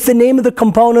with the name of the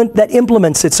component that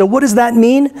implements it. So what does that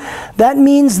mean? That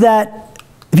means that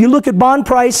if you look at bond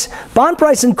price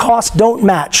and cost don't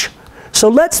match. So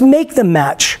let's make them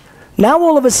match. Now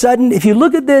all of a sudden, if you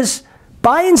look at this,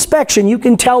 By inspection, you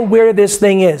can tell where this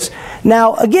thing is.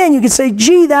 Now, again, you can say,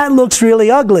 gee, that looks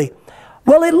really ugly.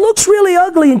 Well, it looks really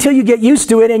ugly until you get used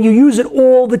to it and you use it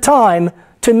all the time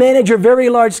to manage your very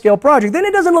large-scale project. Then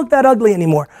it doesn't look that ugly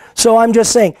anymore. So I'm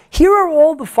just saying, here are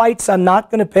all the fights I'm not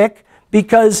going to pick,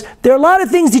 because there are a lot of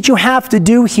things that you have to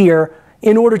do here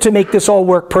in order to make this all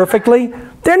work perfectly.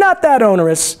 They're not that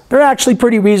onerous. They're actually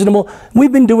pretty reasonable.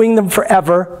 We've been doing them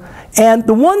forever. And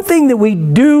the one thing that we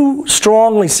do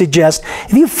strongly suggest,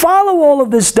 if you follow all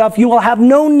of this stuff, you will have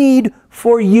no need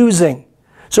for using.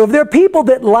 So if there are people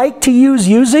that like to use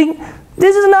using,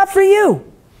 this is not for you.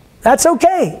 That's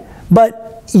okay.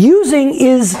 But using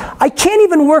is, I can't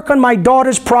even work on my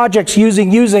daughter's projects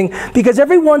using because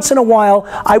every once in a while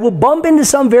I will bump into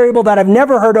some variable that I've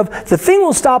never heard of, the thing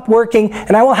will stop working,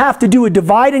 and I will have to do a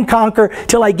divide and conquer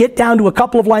till I get down to a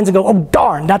couple of lines and go, oh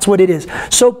darn, that's what it is.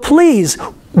 So please,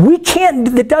 we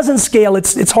can't, it doesn't scale,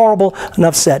 it's horrible,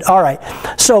 enough said. All right,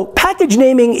 so package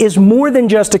naming is more than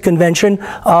just a convention.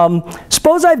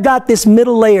 Suppose I've got this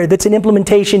middle layer that's an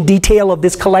implementation detail of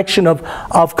this collection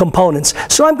of components.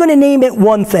 So I'm going to name it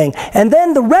one thing, and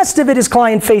then the rest of it is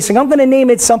client-facing. I'm going to name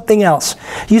it something else.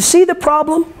 You see the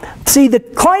problem? See, the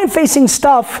client-facing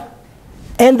stuff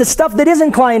and the stuff that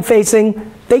isn't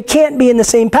client-facing, they can't be in the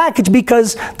same package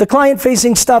because the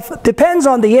client-facing stuff depends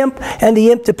on the imp, and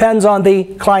the imp depends on the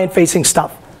client-facing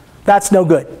stuff. That's no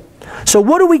good. So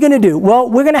what are we going to do? Well,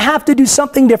 we're going to have to do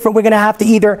something different. We're going to have to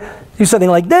either do something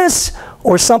like this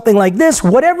or something like this,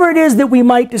 whatever it is that we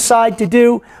might decide to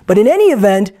do. But in any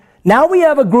event, now we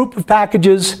have a group of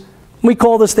packages. We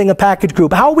call this thing a package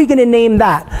group. How are we going to name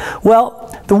that? Well,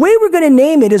 the way we're going to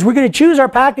name it is we're going to choose our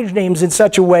package names in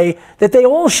such a way that they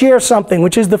all share something,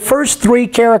 which is the first 3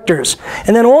 characters.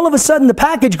 And then all of a sudden the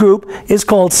package group is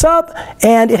called sub,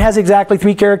 and it has exactly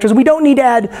 3 characters. We don't need to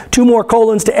add 2 more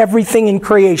colons to everything in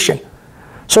creation.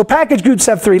 So package groups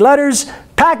have 3 letters.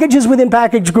 Packages within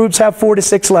package groups have 4 to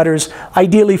 6 letters,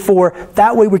 ideally 4.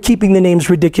 That way we're keeping the names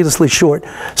ridiculously short.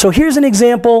 So here's an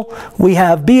example. We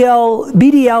have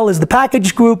BDL is the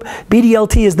package group,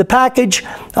 BDLT is the package,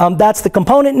 that's the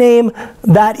component name,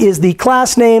 that is the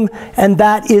class name, and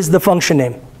that is the function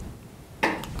name.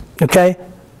 Okay?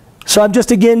 So I'm just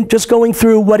going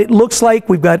through what it looks like.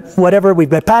 We've got whatever, we've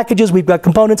got packages, we've got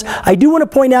components. I do want to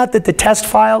point out that the test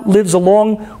file lives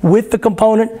along with the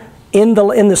component in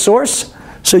the source.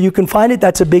 So you can find it,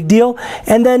 that's a big deal.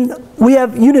 And then we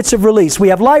have units of release. We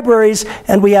have libraries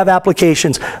and we have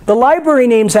applications. The library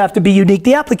names have to be unique.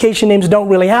 The application names don't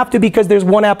really have to because there's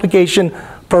one application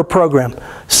per program.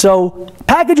 So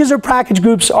packages or package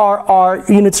groups are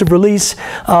units of release.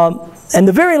 And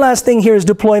the very last thing here is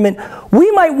deployment.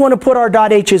 We might want to put our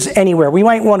 .h's anywhere. We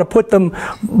might want to put them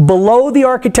below the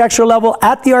architecture level,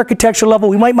 at the architecture level.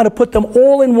 We might want to put them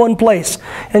all in one place.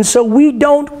 And so we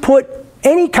don't put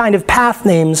any kind of path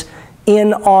names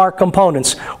in our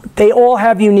components. They all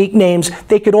have unique names.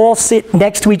 They could all sit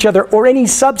next to each other, or any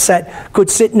subset could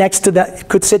sit next to that,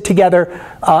 could sit together,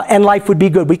 and life would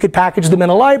be good. We could package them in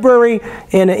a library,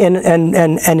 and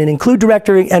an include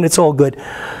directory, and it's all good.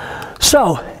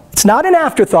 So it's not an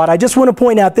afterthought. I just want to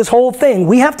point out this whole thing.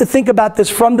 We have to think about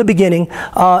this from the beginning.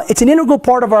 It's an integral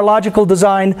part of our logical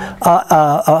design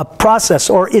process,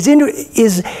 or it's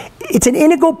an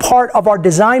integral part of our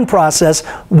design process.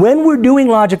 When we're doing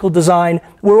logical design,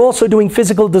 we're also doing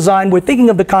physical design. We're thinking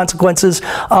of the consequences.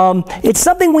 It's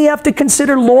something we have to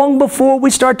consider long before we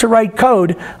start to write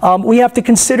code. We have to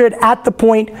consider it at the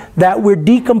point that we're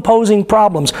decomposing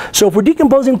problems. So if we're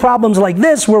decomposing problems like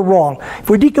this, we're wrong. If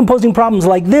we're decomposing problems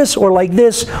like this or like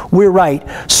this, we're right.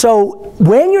 So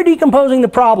when you're decomposing the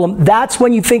problem, that's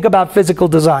when you think about physical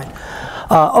design.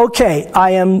 Okay,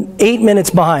 I am 8 minutes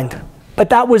behind. But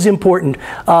that was important.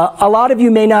 A lot of you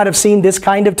may not have seen this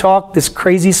kind of talk, this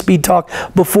crazy speed talk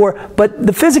before, but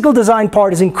the physical design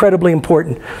part is incredibly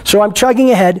important. So I'm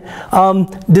chugging ahead.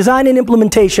 Design and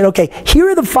implementation. Okay, here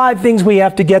are the 5 things we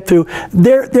have to get through.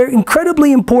 They're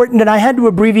incredibly important, and I had to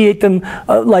abbreviate them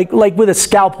like with a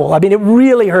scalpel. I mean, it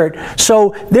really hurt.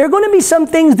 So there are going to be some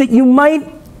things that you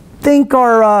might think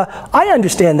are, I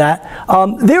understand that.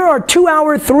 There are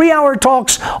 2-hour, 3-hour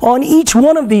talks on each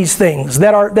one of these things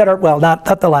that are well, not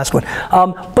the last one.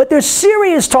 But there's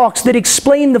serious talks that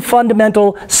explain the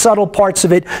fundamental, subtle parts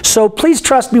of it. So please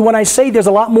trust me when I say there's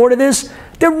a lot more to this.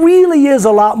 There really is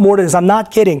a lot more to this. I'm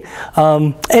not kidding.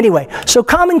 Anyway, so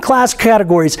common class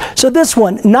categories. So this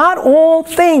one, not all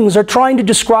things are trying to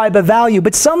describe a value,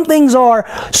 but some things are.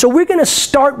 So we're going to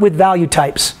start with value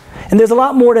types. And there's a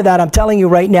lot more to that, I'm telling you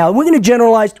right now. We're going to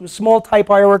generalize to a small type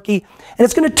hierarchy. And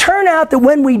it's going to turn out that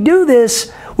when we do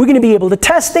this, we're going to be able to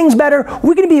test things better.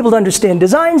 We're going to be able to understand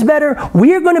designs better.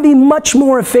 We are going to be much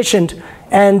more efficient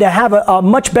and have a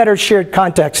much better shared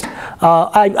context.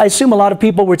 I assume a lot of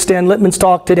people were at Stan Littman's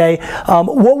talk today.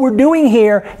 What we're doing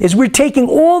here is we're taking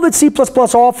all that C++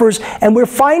 offers and we're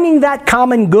finding that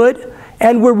common good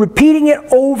and we're repeating it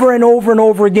over and over and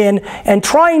over again and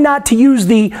trying not to use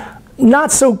the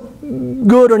not so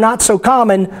good or not so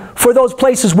common for those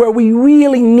places where we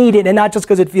really need it and not just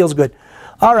because it feels good.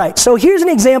 All right, so here's an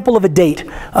example of a date.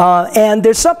 And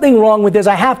there's something wrong with this.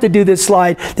 I have to do this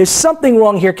slide. There's something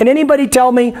wrong here. Can anybody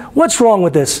tell me what's wrong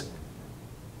with this?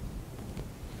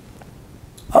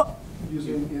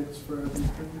 Using its for everything.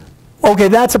 Okay,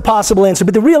 that's a possible answer.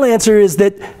 But the real answer is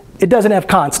that it doesn't have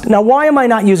const. Now, why am I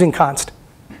not using const?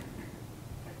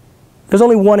 There's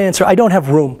only one answer. I don't have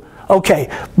room. Okay,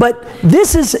 but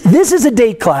this is a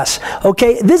date class,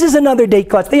 okay? This is another date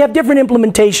class. They have different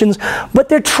implementations, but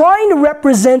they're trying to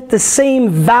represent the same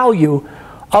value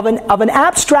of an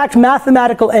abstract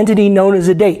mathematical entity known as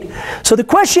a date. So the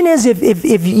question is,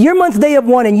 if year, month, day of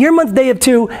 1 and year, month, day of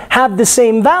 2 have the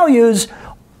same values,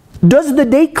 does the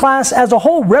date class as a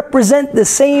whole represent the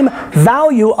same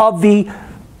value of the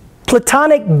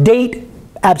Platonic date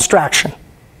abstraction?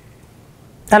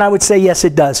 And I would say yes,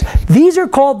 it does. These are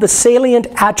called the salient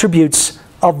attributes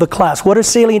of the class. What are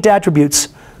salient attributes?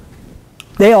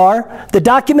 They are the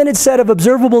documented set of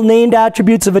observable named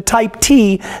attributes of a type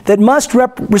T that must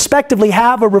respectively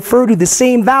have or refer to the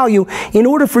same value in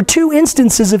order for two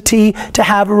instances of T to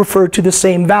have or refer to the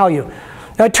same value.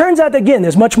 Now it turns out that, again,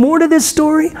 there's much more to this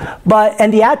story,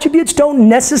 and the attributes don't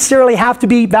necessarily have to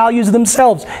be values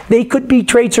themselves. They could be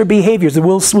traits or behaviors.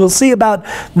 We'll see about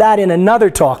that in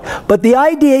another talk. But the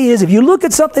idea is, if you look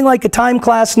at something like a time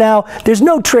class now, there's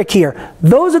no trick here.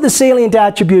 Those are the salient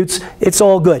attributes. It's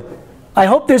all good. I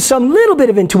hope there's some little bit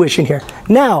of intuition here.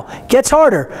 Now, gets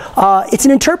harder. It's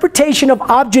an interpretation of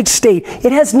object state.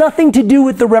 It has nothing to do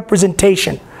with the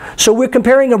representation. So we're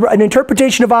comparing an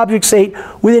interpretation of object state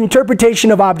with an interpretation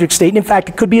of object state. In fact,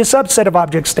 it could be a subset of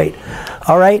object state.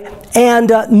 All right?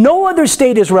 And no other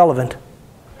state is relevant.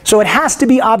 So it has to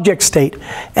be object state.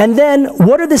 And then,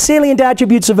 what are the salient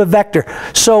attributes of a vector?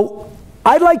 So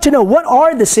I'd like to know, what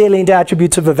are the salient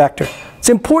attributes of a vector? It's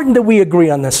important that we agree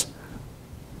on this.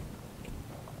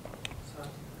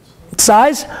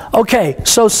 Size? Okay,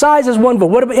 so size is one vote.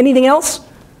 What about anything else?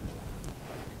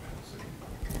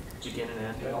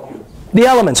 The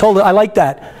elements. Hold on, I like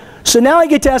that. So now I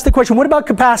get to ask the question, what about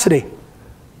capacity?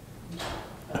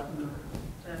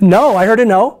 No, I heard a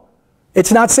no. It's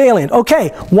not salient. Okay,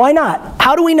 why not?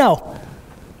 How do we know?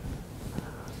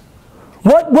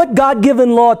 What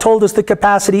God-given law told us that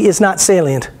capacity is not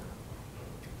salient?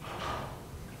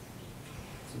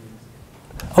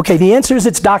 Okay, the answer is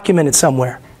it's documented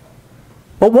somewhere.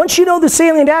 But once you know the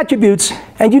salient attributes,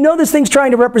 and you know this thing's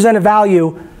trying to represent a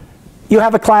value, you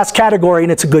have a class category,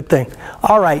 and it's a good thing.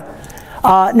 All right.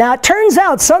 Now, it turns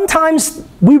out sometimes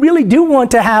we really do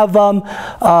want to have,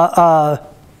 well,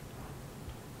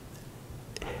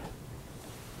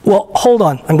 hold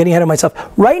on. I'm getting ahead of myself.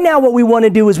 Right now, what we want to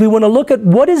do is we want to look at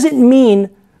what does it mean,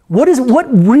 what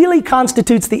really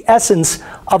constitutes the essence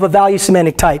of a value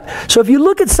semantic type. So if you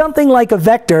look at something like a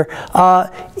vector,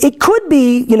 it could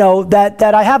be, you know, that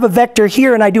I have a vector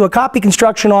here and I do a copy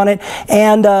construction on it,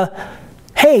 and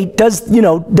hey, does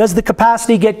the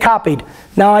capacity get copied?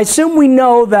 Now, I assume we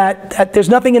know that there's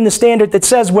nothing in the standard that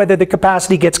says whether the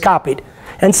capacity gets copied.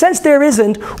 And since there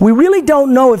isn't, we really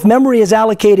don't know if memory is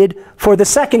allocated for the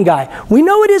second guy. We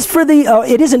know it is for the,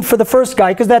 it isn't for the first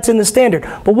guy because that's in the standard.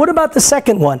 But what about the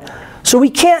second one? So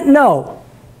we can't know.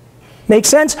 Make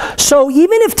sense? So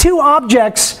even if two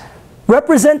objects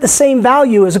represent the same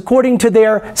value as according to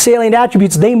their salient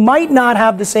attributes, they might not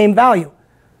have the same value.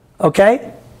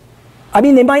 Okay? I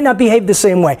mean, they might not behave the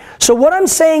same way. So what I'm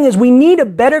saying is we need a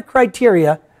better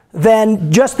criteria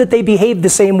than just that they behave the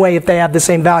same way if they have the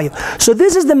same value. So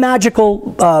this is the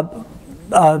magical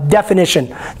definition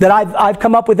that I've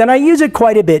come up with, and I use it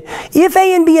quite a bit. If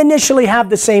A and B initially have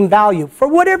the same value, for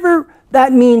whatever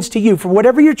that means to you, for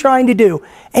whatever you're trying to do,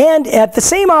 and at the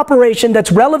same operation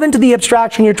that's relevant to the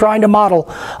abstraction you're trying to model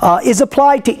is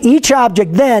applied to each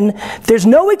object, then there's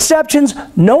no exceptions,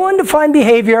 no undefined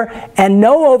behavior, and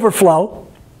no overflow,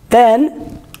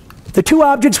 then the two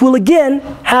objects will again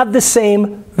have the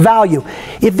same value.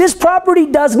 If this property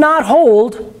does not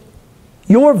hold,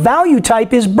 your value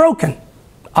type is broken,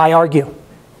 I argue.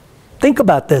 Think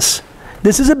about this.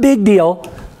 This is a big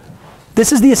deal.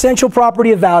 This is the essential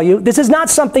property of value. This is not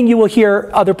something you will hear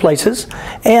other places.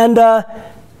 And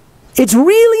It's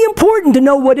really important to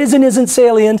know what is and isn't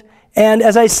salient, and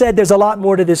as I said, there's a lot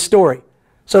more to this story.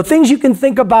 So things you can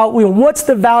think about, what's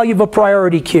the value of a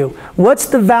priority queue? What's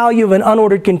the value of an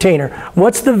unordered container?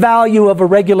 What's the value of a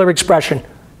regular expression?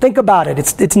 Think about it.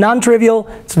 It's non-trivial.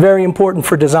 It's very important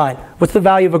for design. What's the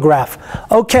value of a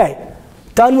graph? Okay,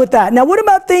 done with that. Now what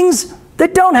about things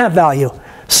that don't have value?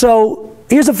 So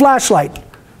here's a flashlight.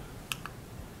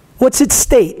 What's its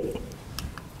state?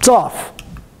 It's off.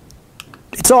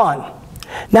 It's on.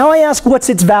 Now I ask, what's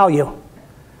its value?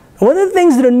 One of the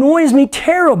things that annoys me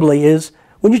terribly is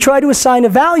when you try to assign a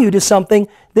value to something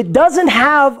that doesn't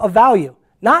have a value.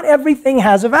 Not everything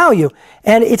has a value.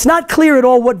 And it's not clear at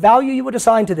all what value you would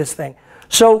assign to this thing.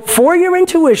 So for your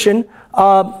intuition,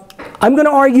 I'm going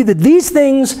to argue that these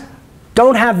things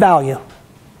don't have value.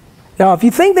 Now, if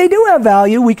you think they do have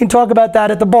value, we can talk about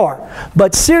that at the bar.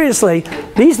 But seriously,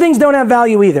 these things don't have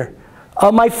value either.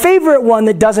 My favorite one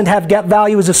that doesn't have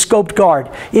value is a scoped guard.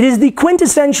 It is the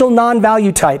quintessential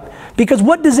non-value type. Because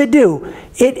what does it do?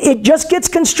 It just gets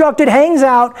constructed, hangs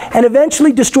out, and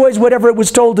eventually destroys whatever it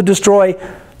was told to destroy.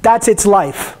 That's its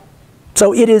life.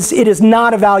 So it is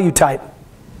not a value type.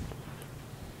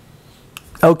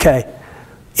 Okay.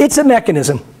 It's a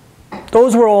mechanism.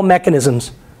 Those were all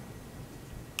mechanisms.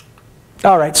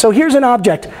 All right, so here's an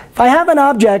object. If I have an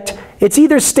object, it's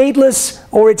either stateless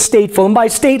or it's stateful. And by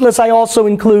stateless, I also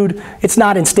include it's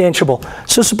not instantiable.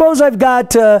 So suppose I've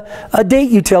got a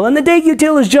date util, and the date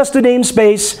util is just a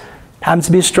namespace. Happens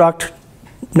to be a struct,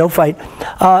 no fight.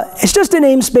 It's just a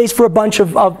namespace for a bunch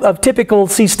of typical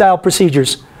C-style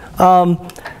procedures.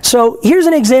 So here's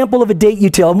an example of a date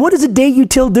util. And what does a date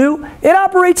util do? It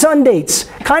operates on dates,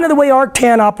 kind of the way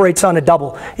arctan operates on a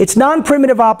double. It's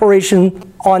non-primitive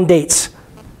operation on dates.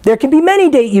 There can be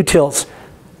many date utils.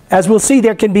 As we'll see,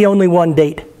 there can be only one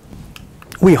date.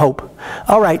 We hope.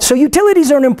 All right, so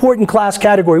utilities are an important class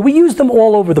category. We use them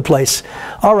all over the place.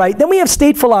 All right, then we have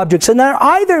stateful objects, and they're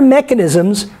either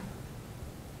mechanisms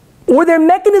or they're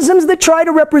mechanisms that try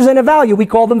to represent a value. We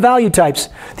call them value types.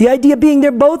 The idea being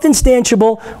they're both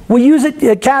instantiable. We use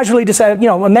it casually to say,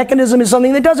 a mechanism is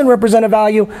something that doesn't represent a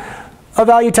value. A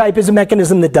value type is a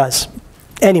mechanism that does.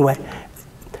 Anyway,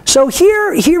 so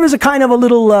here is a kind of a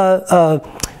little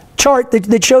chart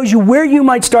that shows you where you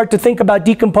might start to think about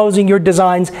decomposing your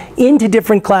designs into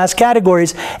different class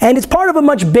categories, and it's part of a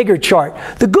much bigger chart.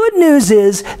 The good news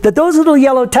is that those little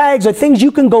yellow tags are things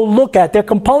you can go look at. They're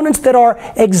components that are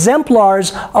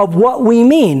exemplars of what we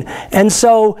mean. And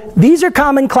so these are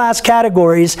common class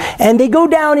categories, and they go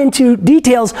down into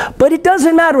details, but it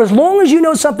doesn't matter. As long as you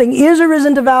know something is or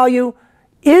isn't a value,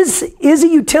 is a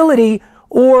utility,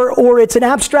 or it's an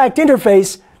abstract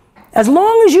interface, as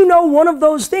long as you know one of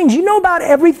those things, you know about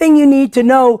everything you need to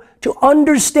know to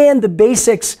understand the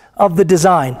basics of the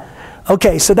design.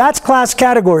 Okay, so that's class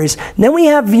categories. Then we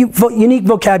have unique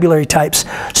vocabulary types.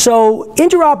 So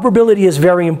interoperability is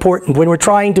very important when we're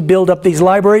trying to build up these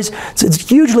libraries. So it's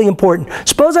hugely important.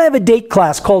 Suppose I have a date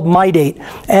class called myDate,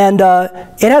 and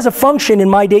it has a function in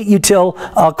myDate util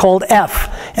called f.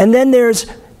 And then there's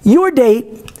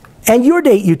yourDate and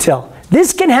yourDate util.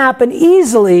 This can happen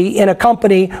easily in a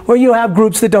company where you have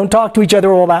groups that don't talk to each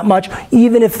other all that much,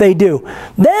 even if they do.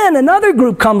 Then another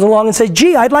group comes along and says,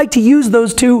 gee, I'd like to use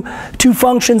those two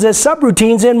functions as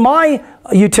subroutines in my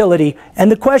utility.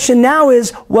 And the question now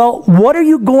is, well, what are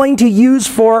you going to use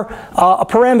for a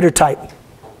parameter type?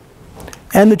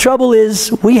 And the trouble is,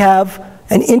 we have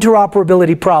an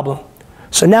interoperability problem.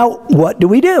 So now, what do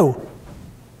we do?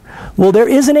 Well, there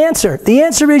is an answer. The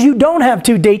answer is you don't have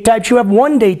two date types, you have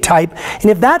one date type.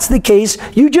 And if that's the case,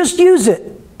 you just use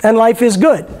it, and life is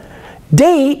good.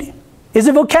 Date is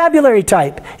a vocabulary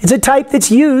type. It's a type that's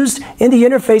used in the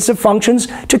interface of functions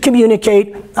to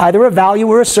communicate either a value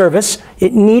or a service.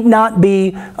 It need not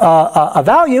be a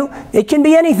value. It can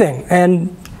be anything,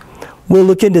 and we'll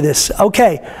look into this.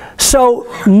 Okay, so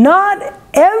not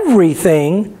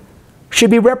everything should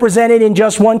be represented in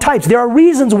just one type. There are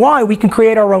reasons why we can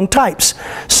create our own types.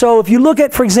 So if you look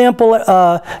at, for example,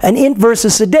 an int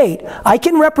versus a date, I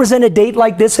can represent a date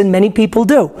like this, and many people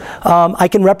do. I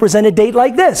can represent a date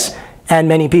like this, and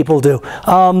many people do.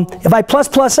 If I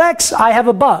plus x, I have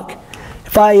a bug.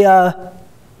 If I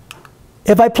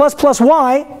plus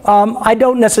y, I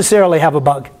don't necessarily have a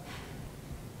bug.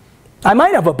 I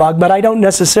might have a bug, but I don't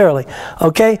necessarily.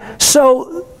 Okay,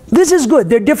 so this is good.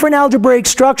 They're different algebraic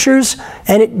structures,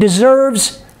 and date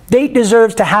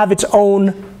deserves to have its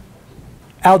own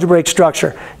algebraic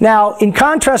structure. Now, in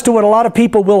contrast to what a lot of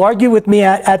people will argue with me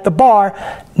at the bar,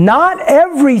 not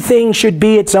everything should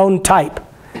be its own type.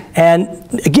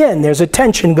 And again, there's a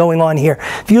tension going on here.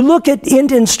 If you look at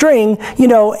int and string, you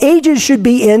know, ages should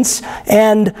be ints,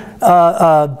 and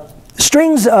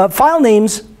strings, file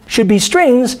names should be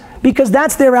strings, because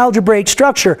that's their algebraic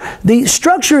structure. The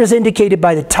structure is indicated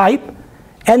by the type,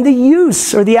 and the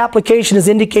use or the application is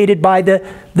indicated by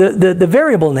the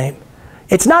variable name.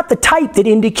 It's not the type that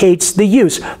indicates the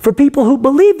use. For people who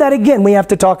believe that, again, we have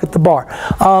to talk at the bar.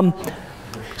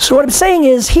 So what I'm saying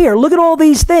is here, look at all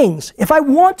these things. If I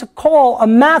want to call a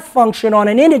math function on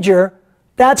an integer,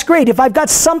 that's great. If I've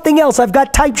got something else, I've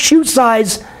got type shoe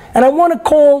size, and I want to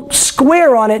call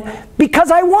square on it because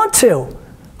I want to,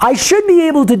 I should be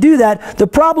able to do that. The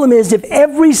problem is if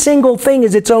every single thing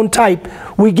is its own type,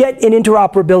 we get an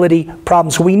interoperability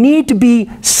problem. So we need to be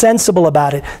sensible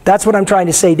about it. That's what I'm trying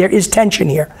to say. There is tension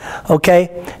here.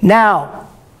 Okay? Now,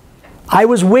 I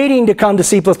was waiting to come to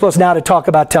C++ now to talk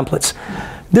about templates.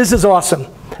 This is awesome,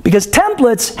 because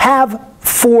templates have,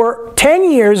 for 10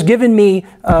 years, given me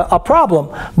a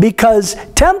problem, because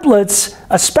templates,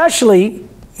 especially,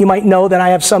 you might know that I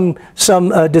have some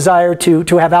desire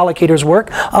to have allocators work.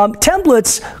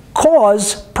 Templates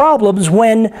cause problems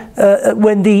when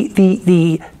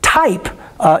the type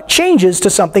changes to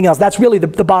something else. That's really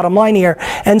the bottom line here.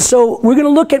 And so we're going to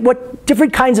look at what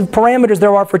different kinds of parameters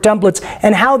there are for templates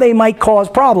and how they might cause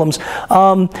problems.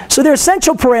 So they're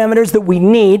essential parameters that we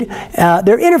need.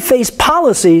 They're interface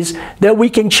policies that we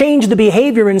can change the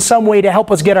behavior in some way to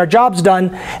help us get our jobs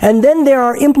done. And then there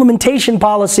are implementation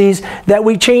policies that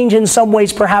we change in some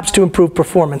ways perhaps to improve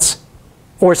performance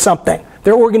or something.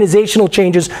 They're organizational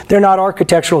changes. They're not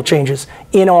architectural changes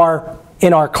in our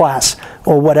class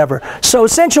or whatever. So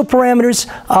essential parameters,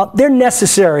 they're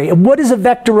necessary. What is a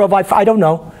vector of, I don't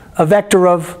know, a vector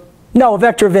of, no, a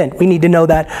vector of int. We need to know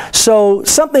that. So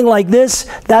something like this,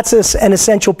 that's an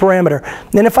essential parameter.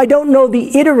 And if I don't know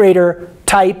the iterator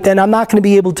type, then I'm not going to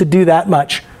be able to do that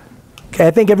much. Okay,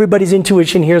 I think everybody's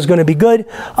intuition here is going to be good.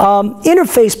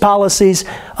 Interface policies,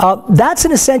 that's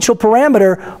an essential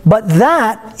parameter, but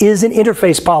that is an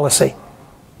interface policy.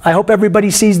 I hope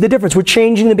everybody sees the difference. We're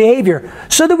changing the behavior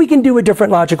so that we can do a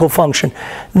different logical function.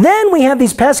 Then we have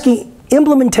these pesky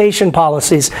implementation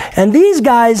policies. And these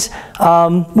guys,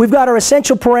 we've got our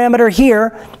essential parameter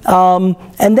here,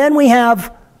 and then we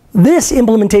have this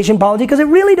implementation policy, because it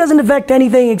really doesn't affect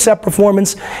anything except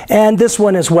performance, and this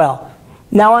one as well.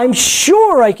 Now, I'm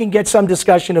sure I can get some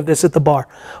discussion of this at the bar,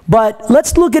 but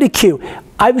let's look at a queue.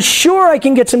 I'm sure I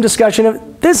can get some discussion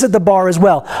of this at the bar as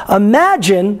well.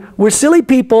 Imagine we're silly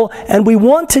people and we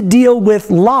want to deal with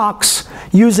locks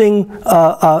using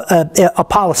a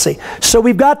policy. So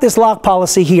we've got this lock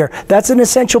policy here. That's an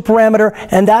essential parameter,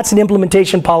 and that's an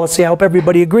implementation policy. I hope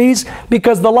everybody agrees,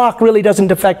 because the lock really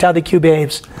doesn't affect how the queue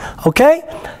behaves. Okay?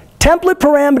 Template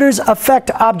parameters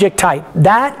affect object type.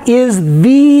 That is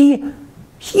the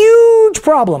huge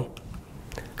problem.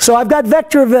 So I've got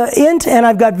vector of int and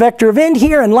I've got vector of int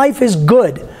here, and life is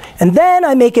good. And then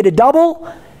I make it a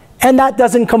double, and that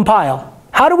doesn't compile.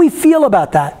 How do we feel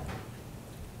about that?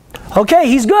 Okay,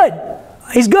 he's good.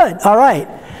 He's good. All right.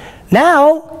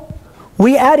 Now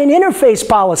we add an interface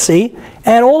policy,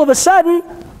 and all of a sudden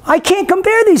I can't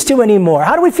compare these two anymore.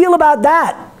 How do we feel about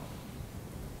that?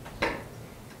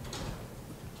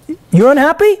 You're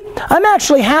unhappy? I'm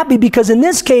actually happy, because in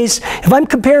this case, if I'm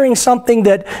comparing something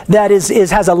that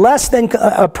has a less than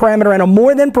a parameter and a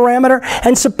more than parameter,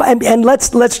 and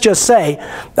let's just say,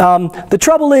 the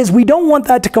trouble is we don't want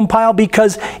that to compile,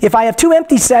 because if I have two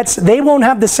empty sets, they won't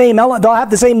have the same element. They'll have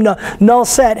the same null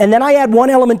set, and then I add one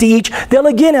element to each, they'll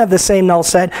again have the same null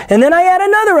set, and then I add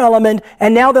another element,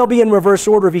 and now they'll be in reverse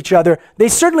order of each other. They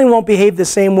certainly won't behave the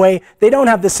same way. They don't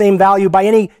have the same value by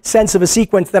any sense of a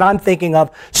sequence that I'm thinking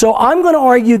of. So I'm going to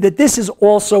argue that this is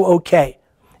also okay.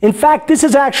 In fact, this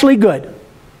is actually good.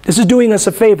 This is doing us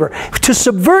a favor. To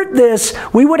subvert this,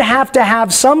 we would have to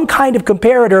have some kind of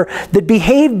comparator that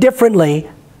behaved differently,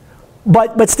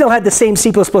 but still had the same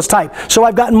C++ type. So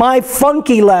I've got my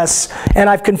funky less, and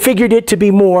I've configured it to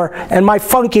be more, and my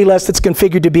funky less that's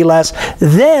configured to be less.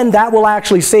 Then that will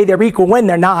actually say they're equal when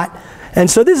they're not. And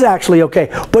so this is actually okay.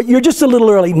 But you're just a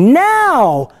little early.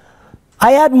 Now,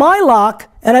 I add my lock,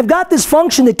 and I've got this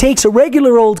function that takes a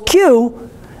regular old queue,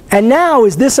 and now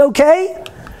is this okay?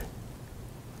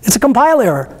 It's a compile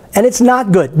error, and it's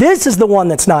not good. This is the one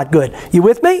that's not good. You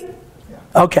with me?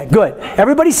 Yeah. Okay, good.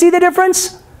 Everybody see the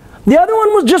difference? The other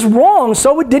one was just wrong,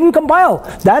 so it didn't compile.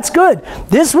 That's good.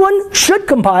 This one should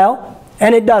compile,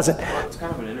 and it doesn't. Well, it's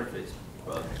kind of an interface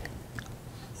bug.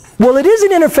 Well, it is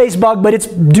an interface bug, but it's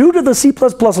due to the C++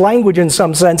 language in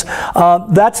some sense.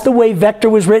 That's the way vector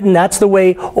was written. That's the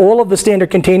way all of the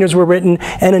standard containers were written.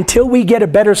 And until we get a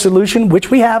better solution, which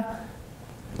we have,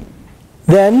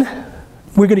 then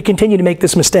we're going to continue to make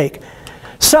this mistake.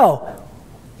 So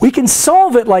we can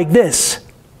solve it like this.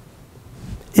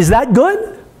 Is that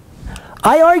good?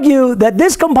 I argue that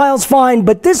this compiles fine,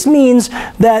 but this means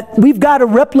that we've got to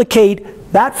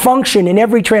replicate that function in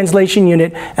every translation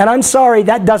unit, and I'm sorry,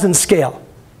 that doesn't scale.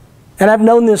 And I've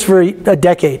known this for a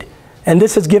decade, and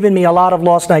this has given me a lot of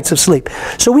lost nights of sleep.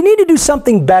 So we need to do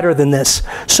something better than this.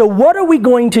 So what are we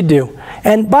going to do?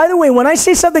 And by the way, when I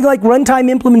say something like runtime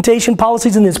implementation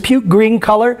policies in this puke green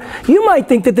color, you might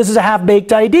think that this is a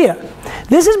half-baked idea.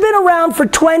 This has been around for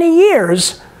 20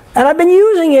 years, and I've been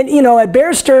using it, you know, at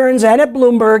Bear Stearns and at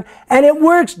Bloomberg, and it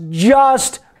works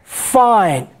just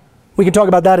fine. We can talk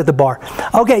about that at the bar.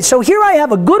 Okay, so here I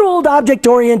have a good old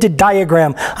object-oriented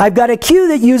diagram. I've got a queue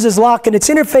that uses lock in its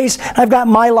interface. I've got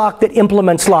my lock that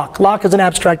implements lock. Lock is an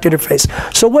abstract interface.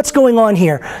 So what's going on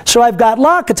here? So I've got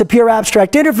lock. It's a pure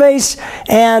abstract interface,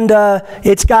 and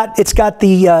it's got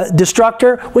the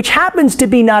destructor, which happens to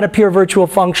be not a pure virtual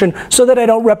function, so that I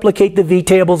don't replicate the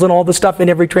vtables and all the stuff in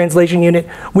every translation unit.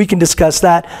 We can discuss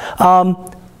that.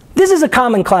 This is a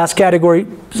common class category,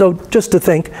 so just to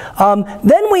think.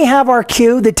 Then we have our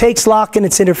queue that takes lock in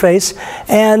its interface,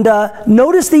 and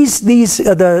notice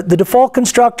the default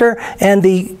constructor and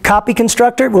the copy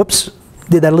constructor. Whoops,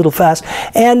 did that a little fast.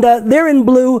 And they're in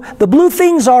blue. The blue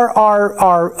things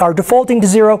are defaulting to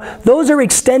 0. Those are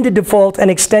extended default and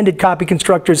extended copy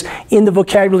constructors in the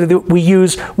vocabulary that we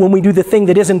use when we do the thing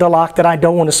that isn't a lock that I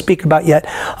don't want to speak about yet.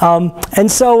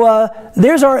 And so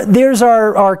there's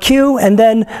our queue, and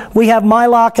then we have my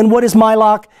lock. And what is my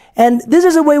lock? And this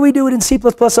is the way we do it in C++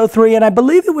 03, and I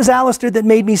believe it was Alistair that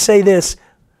made me say this.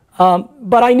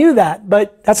 But I knew that,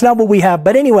 but that's not what we have.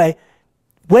 But anyway,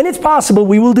 when it's possible,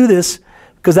 we will do this,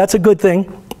 because that's a good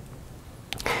thing.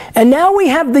 And now we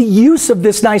have the use of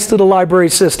this nice little library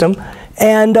system.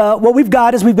 And what we've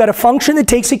got is we've got a function that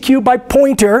takes a queue by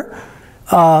pointer.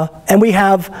 And we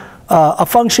have a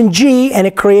function g, and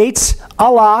it creates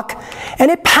a lock. And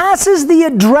it passes the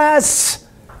address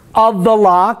of the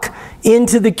lock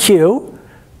into the queue,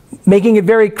 making it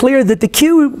very clear that the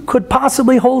queue could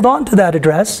possibly hold on to that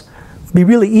address. It would be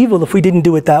really evil if we didn't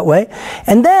do it that way.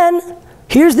 And then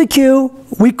here's the queue,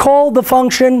 we call the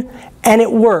function, and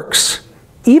it works,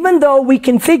 even though we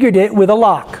configured it with a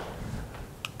lock.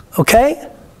 Okay?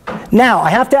 Now, I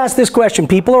have to ask this question.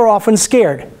 People are often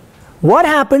scared. What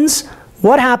happens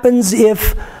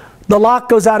if the lock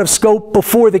goes out of scope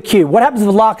before the queue? What happens if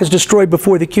the lock is destroyed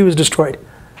before the queue is destroyed?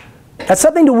 That's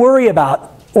something to worry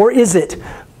about, or is it?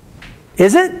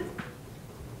 Is it?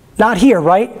 Not here,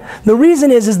 right? The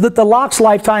reason is that the lock's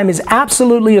lifetime is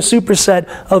absolutely a superset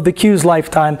of the queue's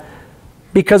lifetime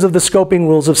because of the scoping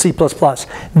rules of C++.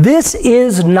 This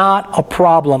is not a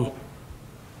problem.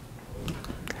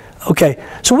 Okay,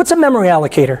 so what's a memory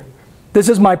allocator? This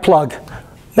is my plug.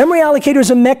 Memory allocator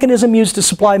is a mechanism used to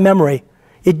supply memory.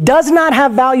 It does not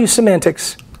have value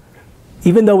semantics,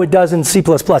 even though it does in C++.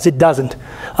 It doesn't.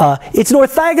 It's an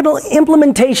orthogonal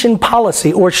implementation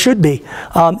policy, or should be.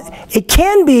 It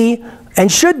can be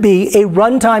and should be a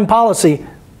runtime policy,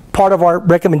 part of our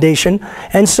recommendation.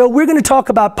 And so we're going to talk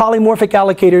about polymorphic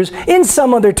allocators in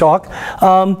some other talk.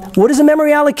 What is a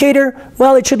memory allocator?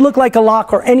 Well, it should look like a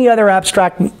lock or any other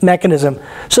abstract mechanism.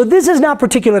 So this is not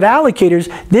particular to allocators.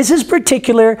 This is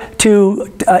particular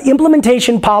to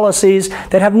implementation policies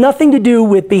that have nothing to do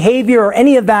with behavior or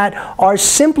any of that, are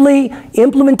simply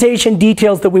implementation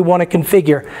details that we want to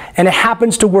configure. And it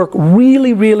happens to work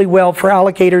really, really well for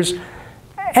allocators,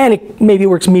 and maybe it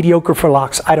works mediocre for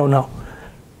locks. I don't know.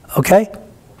 Okay?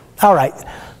 All right.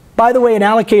 By the way, an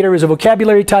allocator is a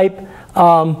vocabulary type.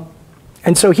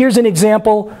 And so here's an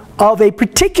example of a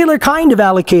particular kind of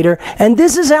allocator. And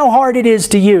this is how hard it is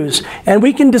to use. And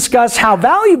we can discuss how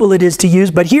valuable it is to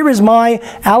use. But here is my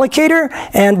allocator.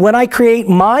 And when I create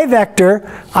my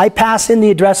vector, I pass in the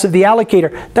address of the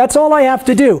allocator. That's all I have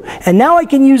to do. And now I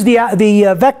can use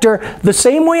the vector the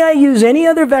same way I use any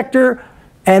other vector.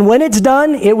 And when it's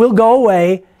done, it will go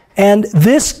away. And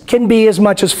this can be as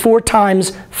much as 4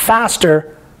 times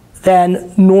faster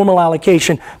than normal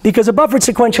allocation, because a buffered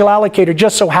sequential allocator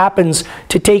just so happens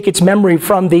to take its memory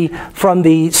from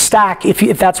the stack,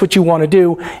 if that's what you want to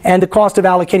do, and the cost of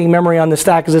allocating memory on the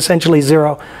stack is essentially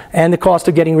 0, and the cost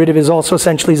of getting rid of it is also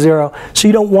essentially 0, so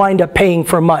you don't wind up paying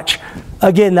for much.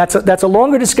 Again, that's a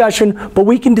longer discussion, but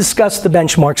we can discuss the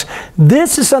benchmarks.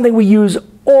 This is something we use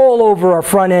all over our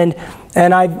front end,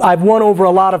 and I've won over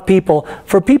a lot of people.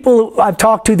 For people I've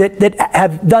talked to that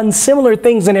have done similar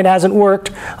things and it hasn't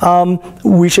worked,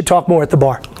 we should talk more at the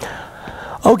bar.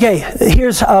 Okay,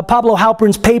 here's Pablo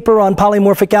Halpern's paper on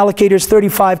polymorphic allocators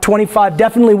 3525.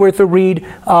 Definitely worth a read.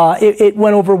 It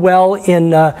went over well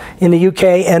in the UK,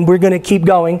 and we're going to keep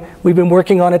going. We've been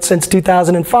working on it since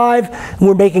 2005, and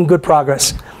we're making good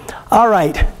progress. All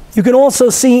right, you can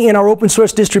also see in our open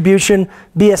source distribution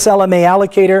BSLMA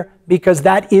allocator, because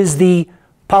that is the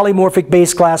polymorphic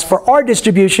base class for our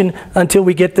distribution until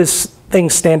we get this thing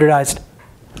standardized.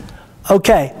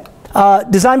 Okay,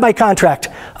 design by contract.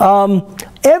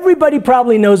 Everybody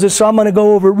probably knows this, so I'm going to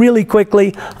go over it really quickly.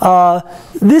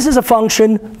 This is a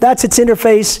function. That's its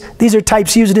interface. These are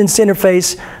types used in its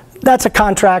interface. That's a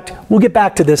contract. We'll get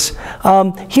back to this.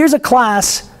 Here's a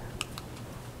class.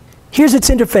 Here's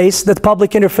its interface, the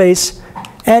public interface.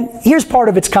 And here's part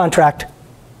of its contract.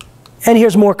 And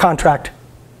here's more contract.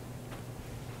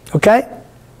 Okay?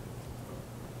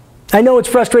 I know it's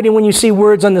frustrating when you see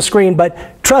words on the screen,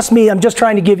 but trust me, I'm just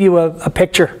trying to give you a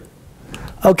picture.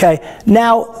 Okay,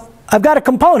 now I've got a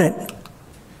component.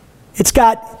 It's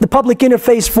got the public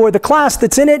interface for the class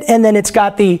that's in it, and then it's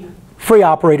got the free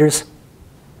operators.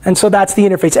 And so that's the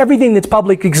interface. Everything that's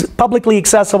publicly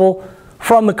accessible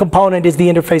from the component is the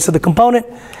interface of the component.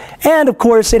 And of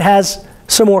course, it has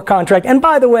some more contract. And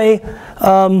by the way,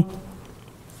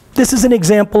 this is an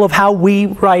example of how we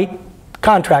write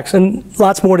contracts, and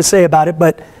lots more to say about it,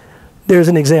 but there's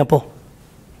an example.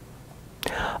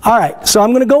 All right, so I'm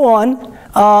going to go on.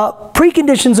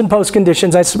 Preconditions and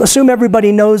postconditions. I assume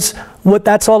everybody knows what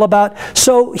that's all about.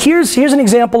 So here's an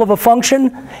example of a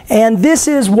function, and this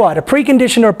is what? A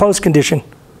precondition or a postcondition?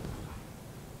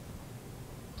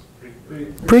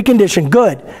 Precondition,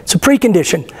 good. It's a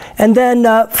precondition. And then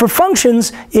for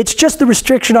functions, it's just the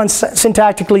restriction on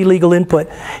syntactically legal input.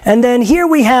 And then here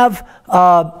we have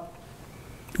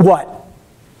what?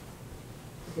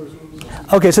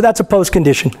 Okay, so that's a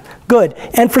postcondition. Good.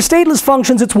 And for stateless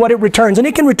functions, it's what it returns. And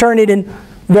it can return it in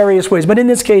various ways. But in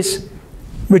this case,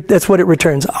 that's what it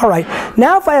returns. All right.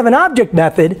 Now if I have an object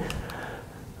method,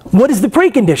 what is the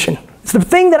precondition? It's the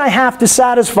thing that I have to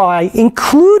satisfy,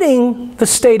 including the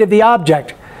state of the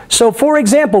object. So for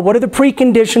example, what are the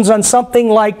preconditions on something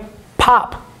like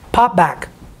pop back?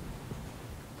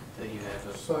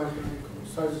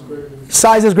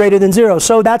 Size is greater than 0.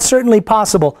 So that's certainly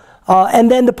possible. And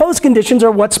then the postconditions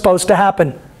are what's supposed to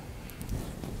happen.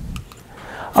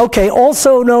 Okay,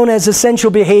 also known as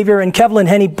essential behavior, and Kevlin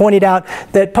Henny pointed out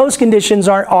that postconditions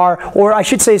or I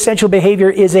should say essential behavior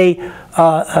is a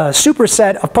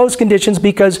superset of postconditions,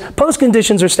 because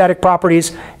postconditions are static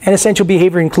properties, and essential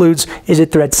behavior includes, is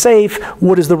it thread safe,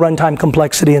 what is the runtime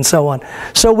complexity, and so on.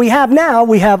 So we have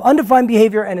undefined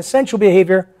behavior and essential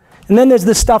behavior, and then there's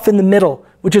this stuff in the middle,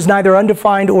 which is neither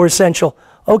undefined or essential.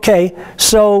 Okay,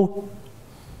 so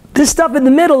this stuff in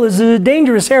the middle is a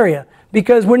dangerous area,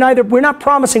 because we're not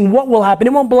promising what will happen.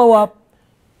 It won't blow up,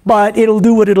 but it'll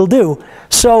do what it'll do.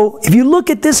 So if you look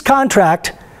at this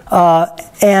contract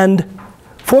and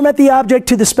format the object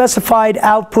to the specified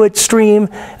output stream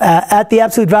at the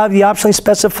absolute value of the optionally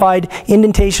specified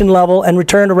indentation level, and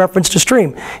return a reference to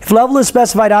stream. If level is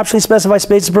specified, optionally specify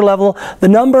spaces per level, the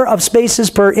number of spaces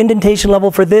per indentation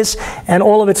level for this and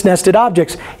all of its nested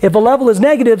objects. If a level is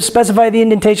negative, specify the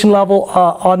indentation level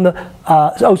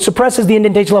suppresses the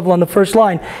indentation level on the first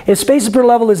line. If spaces per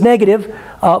level is negative,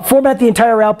 format the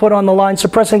entire output on the line,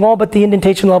 suppressing all but the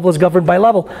indentation level is governed by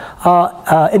level.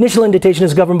 Initial indentation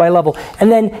is governed by level. And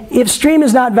then if stream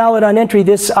is not valid on entry,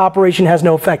 this operation has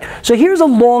no effect. So here's a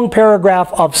long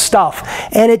paragraph of stuff,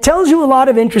 and it tells you a lot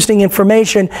of interesting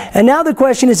information. And now the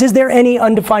question is there any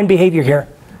undefined behavior here?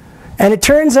 And it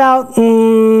turns out,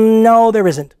 no, there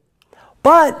isn't.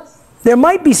 But there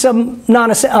might be some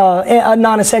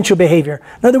non-essential behavior.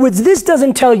 In other words, this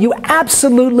doesn't tell you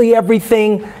absolutely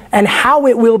everything and how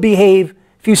it will behave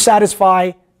if you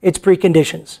satisfy its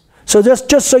preconditions. So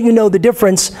just so you know the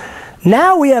difference,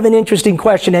 now we have an interesting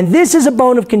question, and this is a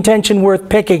bone of contention worth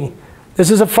picking.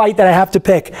 This is a fight that I have to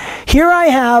pick. Here I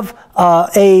have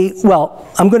well,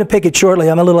 I'm going to pick it shortly.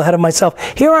 I'm a little ahead of myself.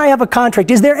 Here I have a contract.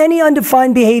 Is there any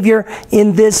undefined behavior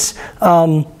in this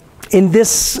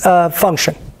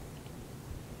function?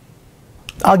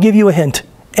 I'll give you a hint.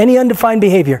 Any undefined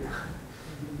behavior?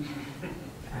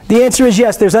 The answer is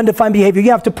yes, there's undefined behavior.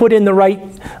 You have to put in the right,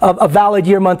 a valid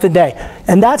year, month, and day.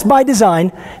 And that's by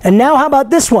design. And now how about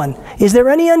this one? Is there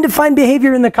any undefined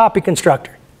behavior in the copy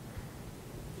constructor?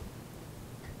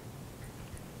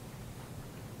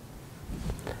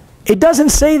 It doesn't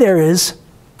say there is.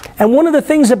 And one of the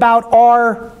things about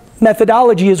our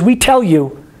methodology is we tell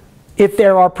you if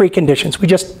there are preconditions. We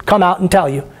just come out and tell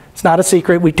you. It's not a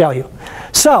secret, we tell you.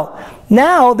 So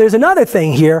now there's another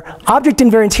thing here, object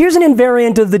invariance. Here's an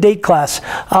invariant of the date class.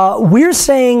 We're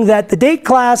saying that the date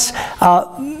class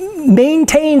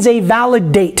maintains a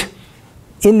valid date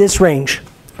in this range.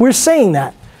 We're saying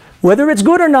that. Whether it's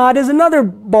good or not is another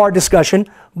bar discussion,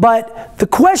 but the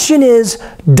question is,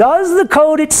 does the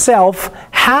code itself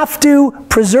have to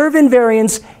preserve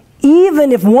invariance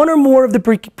even if one or more of the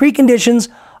preconditions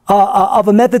of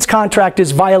a method's contract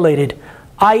is violated?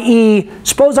 I.e.,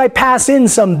 suppose I pass in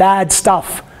some bad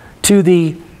stuff to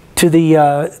the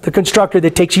constructor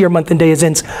that takes year, month, and day as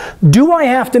ints. Do I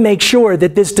have to make sure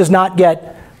that this does not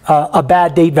get a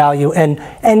bad date value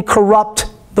and corrupt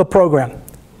the program?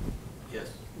 Yes.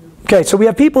 Okay, so we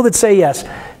have people that say yes.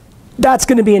 That's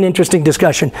going to be an interesting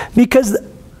discussion because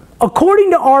according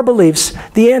to our beliefs,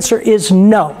 the answer is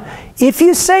no. If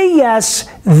you say yes,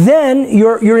 then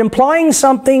you're implying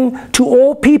something to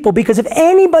all people, because if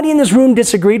anybody in this room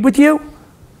disagreed with you,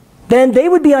 then they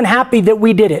would be unhappy that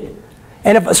we did it.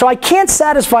 And so I can't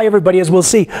satisfy everybody, as we'll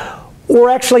see. Or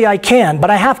actually I can,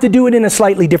 but I have to do it in a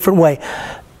slightly different way.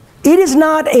 It is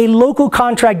not a local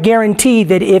contract guarantee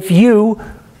that if you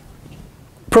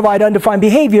provide undefined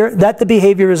behavior, that the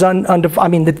behavior is undefined. I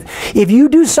mean, if you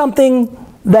do something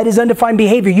that is undefined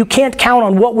behavior, you can't count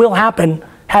on what will happen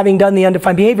having done the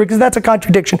undefined behavior, because that's a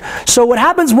contradiction. So what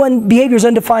happens when behavior is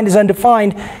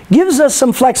undefined gives us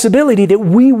some flexibility that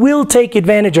we will take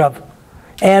advantage of.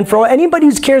 And for anybody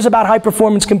who cares about high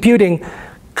performance computing,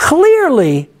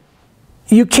 clearly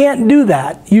you can't do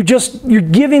that. You're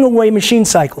giving away machine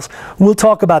cycles. We'll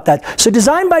talk about that. So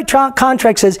design by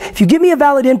contract says, if you give me a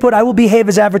valid input, I will behave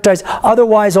as advertised.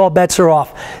 Otherwise, all bets are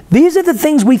off. These are the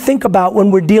things we think about when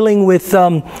we're dealing with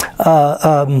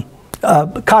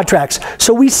contracts.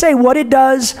 So we say what it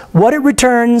does, what it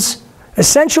returns,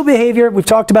 essential behavior, we've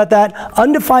talked about that,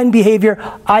 undefined behavior,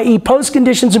 i.e.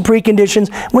 postconditions and preconditions.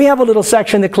 We have a little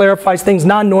section that clarifies things,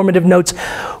 non-normative notes.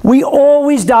 We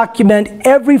always document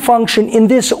every function in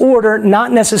this order,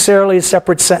 not necessarily as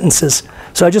separate sentences.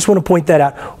 So I just want to point that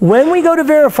out. When we go to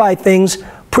verify things,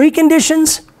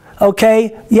 preconditions,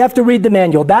 okay, you have to read the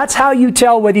manual. That's how you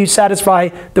tell whether you satisfy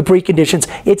the preconditions.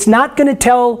 It's not going to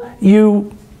tell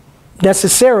you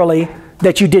necessarily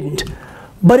that you didn't.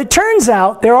 But it turns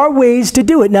out there are ways to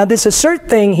do it. Now this assert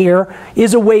thing here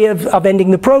is a way of ending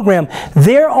the program.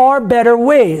 There are better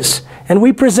ways. And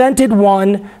we presented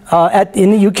one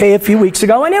in the UK a few weeks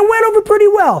ago, and it went over pretty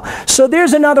well. So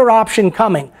there's another option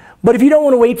coming. But if you don't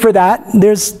want to wait for that,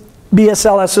 there's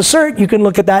BSLS assert. You can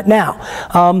look at that now.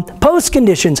 Post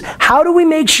conditions. How do we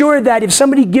make sure that if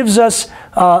somebody gives us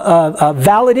a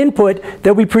valid input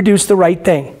that we produce the right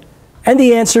thing? And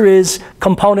the answer is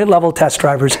component level test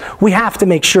drivers. We have to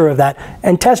make sure of that.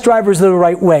 And test drivers are the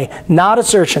right way, not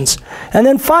assertions. And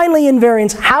then finally,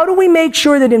 invariants. How do we make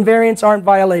sure that invariants aren't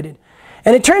violated?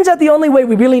 And it turns out the only way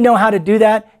we really know how to do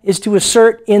that is to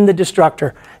assert in the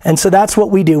destructor. And so that's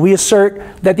what we do. We assert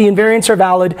that the invariants are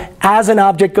valid as an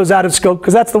object goes out of scope,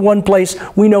 because that's the one place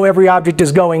we know every object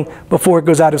is going before it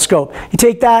goes out of scope. You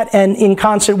take that and in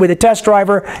concert with a test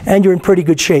driver, and you're in pretty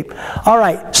good shape. All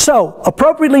right, so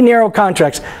appropriately narrow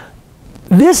contracts.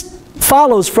 This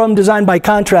follows from design by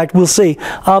contract, we'll see.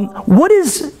 What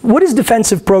is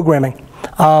defensive programming?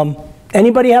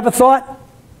 Anybody have a thought?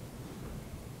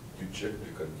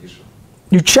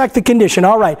 You check the condition.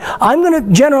 All right. I'm going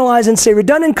to generalize and say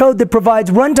redundant code that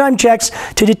provides runtime checks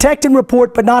to detect and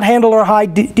report but not handle or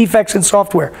hide defects in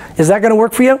software. Is that going to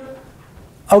work for you?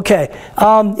 Okay.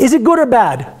 Is it good or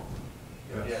bad?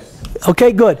 Yes.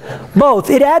 Okay, good. Both.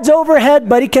 It adds overhead,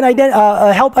 but it can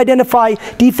help identify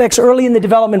defects early in the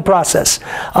development process.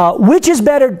 Which is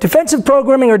better, defensive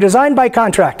programming or design by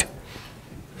contract?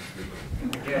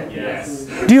 Yes.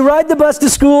 Do you ride the bus to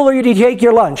school or do you take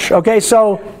your lunch? Okay,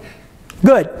 so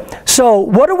good. So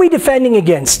what are we defending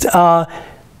against?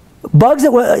 Bugs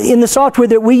that in the software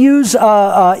that we use in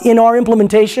our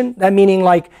implementation, that meaning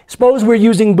like, suppose we're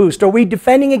using Boost. Are we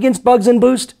defending against bugs in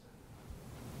Boost?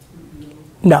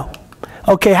 No.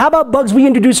 Okay, how about bugs we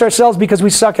introduce ourselves because we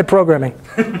suck at programming?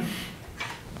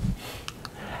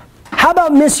 How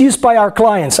about misuse by our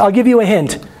clients? I'll give you a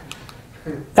hint.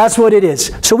 That's what it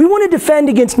is. So we want to defend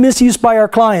against misuse by our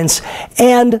clients.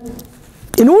 And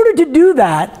in order to do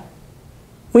that,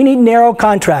 we need narrow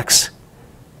contracts.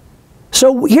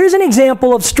 So here's an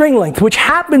example of string length, which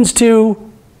happens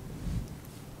to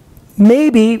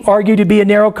maybe argue to be a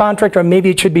narrow contract, or maybe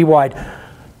it should be wide.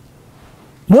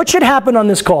 What should happen on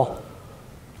this call?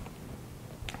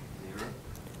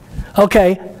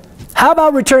 Okay. How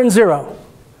about return 0?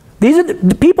 These are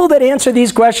the people that answer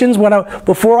these questions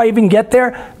before I even get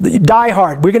there, die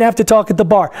hard. We're going to have to talk at the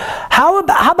bar. How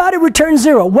about it return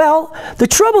 0? Well, the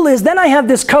trouble is then I have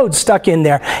this code stuck in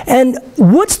there. And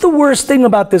what's the worst thing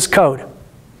about this code?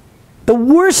 The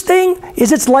worst thing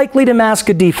is it's likely to mask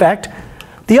a defect.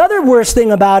 The other worst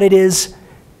thing about it is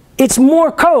it's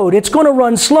more code. It's going to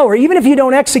run slower. Even if you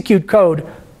don't execute code,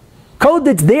 code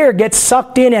that's there gets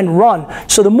sucked in and run.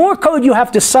 So the more code you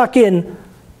have to suck in,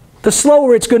 the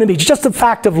slower it's going to be. It's just a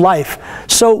fact of life.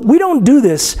 So we don't do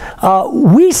this.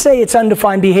 We say it's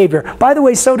undefined behavior. By the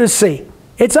way, so does C.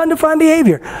 It's undefined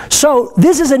behavior. So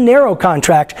this is a narrow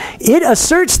contract. It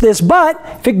asserts this, but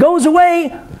if it goes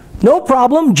away, no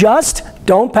problem, just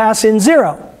don't pass in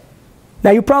 0.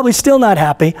 Now you're probably still not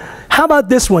happy. How about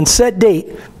this one, set date,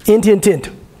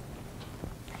 int.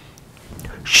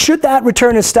 Should that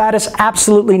return a status?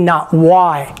 Absolutely not.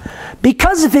 Why?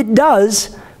 Because if it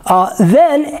does,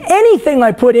 then anything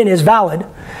I put in is valid.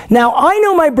 Now, I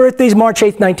know my birthday is March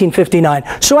 8th,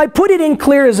 1959, so I put it in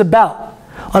clear as a bell.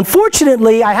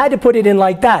 Unfortunately, I had to put it in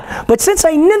like that. But since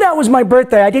I knew that was my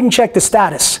birthday, I didn't check the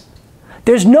status.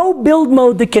 There's no build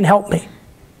mode that can help me.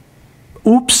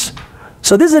 Oops.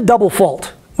 So this is a double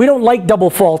fault. We don't like double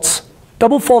faults.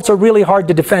 Double faults are really hard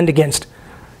to defend against.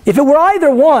 If it were either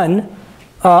one,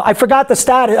 I forgot the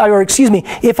status, or excuse me,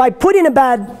 if I put in a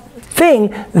bad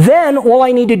thing, then all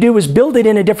I need to do is build it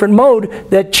in a different mode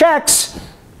that checks,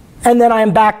 and then I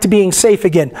am back to being safe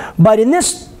again. But in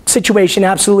this situation,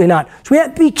 absolutely not. So we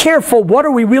have to be careful. What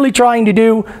are we really trying to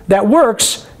do that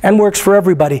works and works for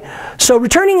everybody? So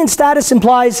returning in status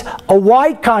implies a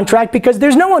wide contract because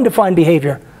there's no undefined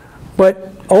behavior.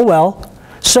 But oh well.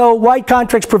 So wide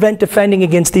contracts prevent defending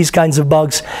against these kinds of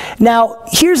bugs. Now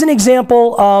here's an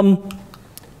example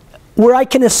where I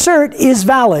can assert is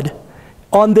valid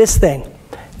on this thing.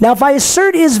 Now if I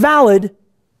assert is valid,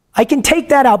 I can take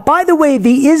that out. By the way,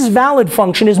 the is valid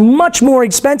function is much more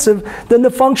expensive than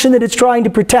the function that it's trying to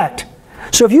protect.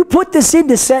 So if you put this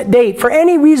into set date, for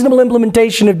any reasonable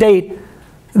implementation of date,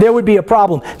 there would be a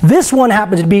problem. This one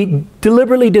happens to be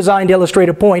deliberately designed to illustrate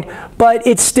a point, but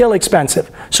it's still expensive.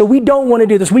 So we don't want to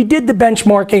do this. We did the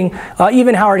benchmarking.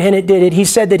 Even Howard Hinnett did it. He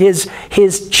said that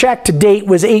his checked date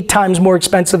was 8 times more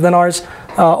expensive than ours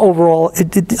overall.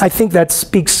 I think that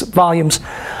speaks volumes.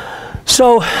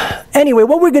 So anyway,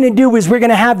 what we're going to do is we're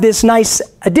going to have this nice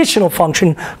additional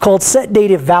function called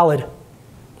setDateIfValid.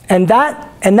 And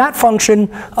that function,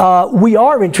 we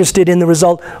are interested in the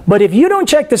result. But if you don't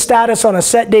check the status on a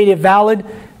setDateIfValid,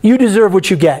 you deserve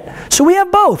what you get. So we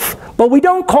have both, but we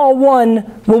don't call one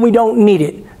when we don't need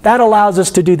it. That allows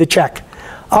us to do the check.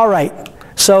 All right,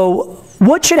 so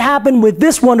what should happen with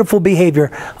this wonderful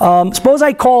behavior? Suppose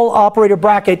I call operator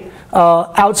bracket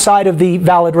outside of the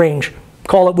valid range.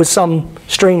 Call it with some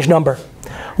strange number.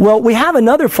 Well, we have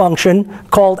another function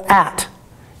called at.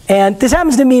 And this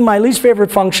happens to be my least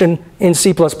favorite function in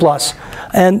C++.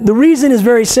 And the reason is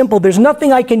very simple. There's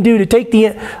nothing I can do to take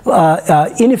the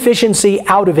inefficiency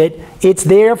out of it. It's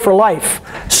there for life.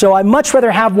 So I'd much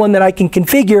rather have one that I can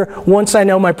configure once I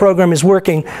know my program is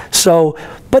working. So,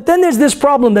 but then there's this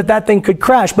problem that thing could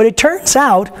crash. But it turns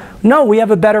out, no, we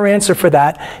have a better answer for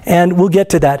that. And we'll get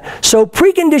to that. So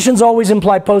preconditions always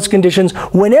imply postconditions.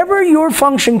 Whenever your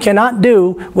function cannot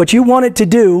do what you want it to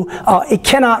do, it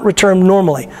cannot return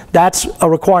normally. That's a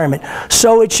requirement.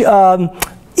 So it's,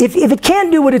 if it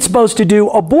can't do what it's supposed to do,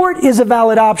 abort is a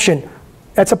valid option.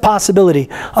 That's a possibility.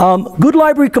 Good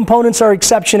library components are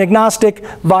exception agnostic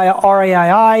via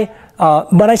RAII.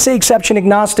 When I say exception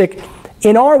agnostic,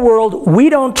 in our world,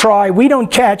 we don't try, we don't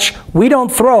catch, we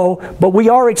don't throw, but we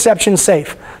are exception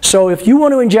safe. So if you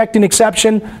want to inject an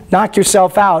exception, knock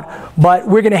yourself out. But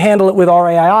we're going to handle it with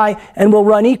RAII, and we'll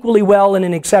run equally well in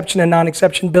an exception and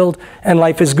non-exception build, and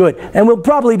life is good. And we'll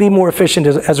probably be more efficient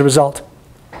as a result.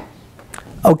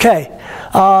 Okay.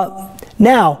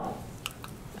 Now,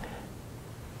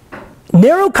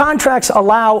 narrow contracts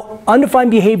allow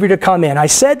undefined behavior to come in. I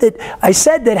said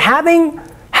that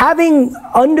having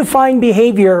undefined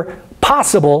behavior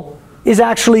possible is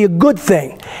actually a good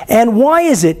thing. And why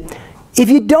is it? If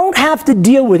you don't have to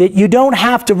deal with it, you don't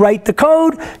have to write the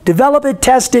code, develop it,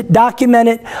 test it, document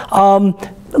it.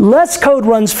 Less code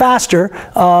runs faster,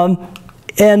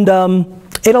 and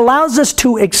it allows us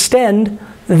to extend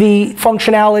the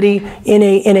functionality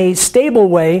in a stable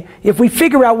way if we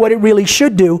figure out what it really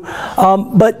should do.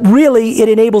 But really, it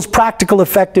enables practical,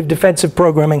 effective defensive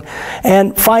programming.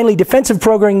 And finally, defensive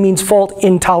programming means fault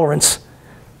intolerance.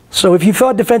 So if you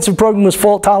thought defensive programming was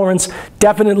fault tolerance,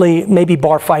 definitely maybe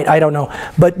bar fight, I don't know.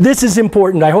 But this is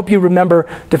important. I hope you remember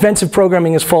defensive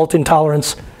programming is fault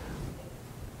intolerance.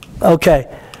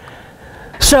 Okay.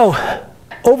 So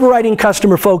overriding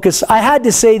customer focus. I had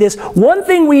to say this. One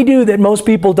thing we do that most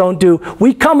people don't do,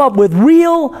 we come up with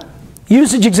real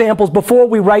usage examples before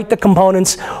we write the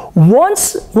components.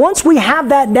 Once we have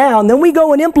that down, then we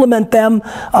go and implement them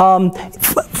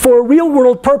for a real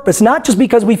world purpose, not just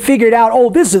because we figured out, oh,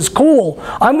 this is cool,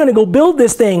 I'm going to go build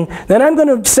this thing, then I'm going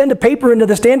to send a paper into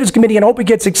the standards committee and hope it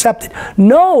gets accepted.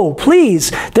 No,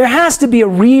 please, there has to be a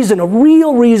reason, a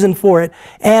real reason for it.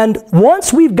 And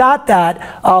once we've got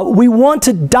that, we want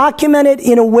to document it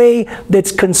in a way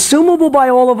that's consumable by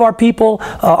all of our people,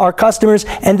 our customers,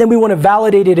 and then we want to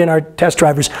validate it in our test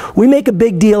drivers. We make a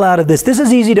big deal out of this. This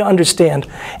is easy to understand.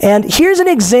 And here's an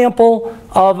example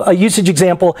of a usage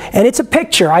example, and it's a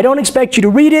picture. I don't expect you to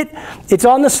read it. It's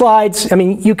on the slides. I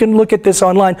mean, you can look at this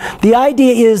online. The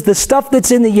idea is the stuff that's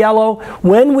in the yellow,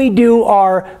 when we do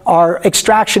our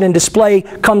extraction and display,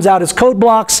 comes out as code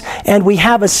blocks, and we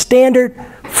have a standard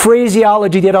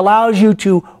phraseology that allows you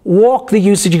to walk the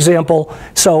usage example.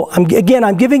 So again,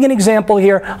 I'm giving an example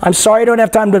here. I'm sorry I don't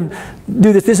have time to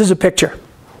do this. This is a picture.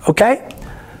 Okay?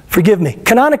 Forgive me.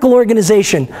 Canonical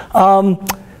organization. What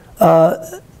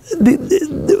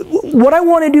I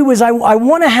want to do is I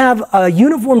want to have a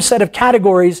uniform set of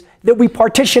categories that we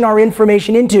partition our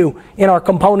information into in our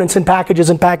components and packages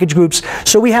and package groups.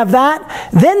 So we have that.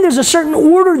 Then there's a certain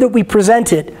order that we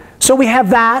present it. So we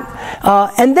have that.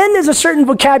 And then there's a certain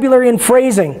vocabulary and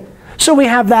phrasing. So we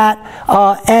have that.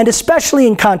 And especially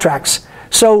in contracts.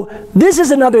 So this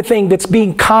is another thing that's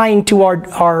being kind to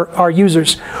our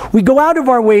users. We go out of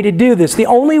our way to do this. The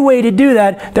only way to do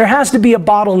that, there has to be a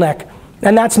bottleneck,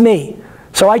 and that's me.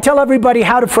 So I tell everybody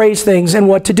how to phrase things and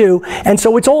what to do, and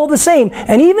so it's all the same.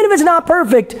 And even if it's not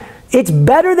perfect, it's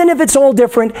better than if it's all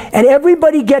different, and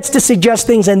everybody gets to suggest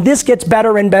things, and this gets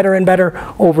better and better and better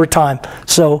over time.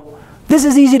 So this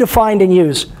is easy to find and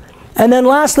use. And then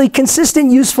lastly,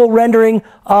 consistent useful rendering.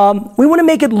 We want to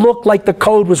make it look like the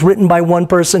code was written by one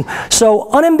person. So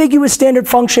unambiguous standard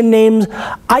function names.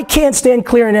 I can't stand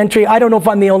clear and entry. I don't know if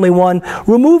I'm the only one.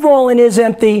 Remove all and is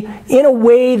empty in a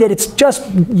way that it's just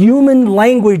human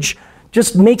language,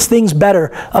 just makes things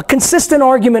better. A consistent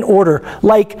argument order,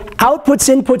 like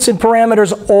outputs, inputs, and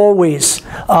parameters always.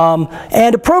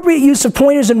 And appropriate use of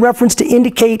pointers and reference to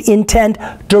indicate intent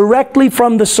directly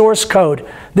from the source code.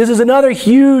 This is another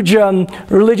huge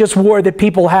religious war that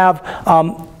people have.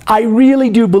 I really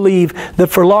do believe that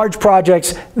for large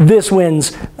projects, this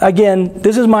wins. Again,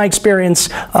 this is my experience.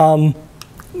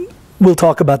 We'll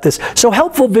talk about this. So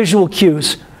helpful visual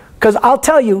cues. Because I'll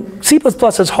tell you, C++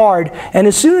 is hard, and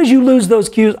as soon as you lose those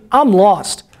cues, I'm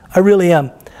lost. I really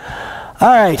am. All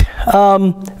right,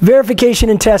 verification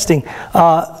and testing.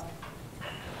 So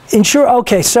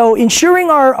ensuring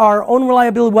our own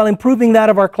reliability while improving that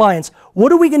of our clients.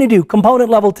 What are we going to do? Component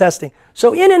level testing.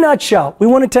 So in a nutshell, we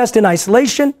want to test in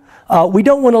isolation. We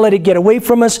don't want to let it get away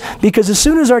from us, because as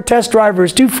soon as our test driver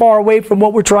is too far away from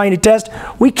what we're trying to test,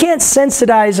 we can't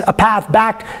sensitize a path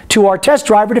back to our test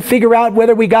driver to figure out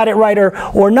whether we got it right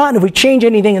or not. And if we change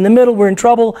anything in the middle, we're in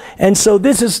trouble. And so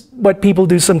this is what people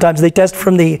do sometimes. They test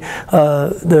from the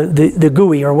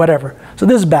GUI or whatever. So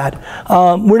this is bad.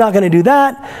 We're not going to do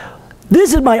that.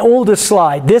 This is my oldest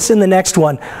slide, this and the next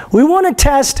one. We want to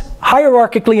test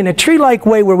hierarchically in a tree-like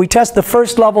way, where we test the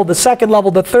first level, the second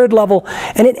level, the third level,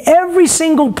 and at every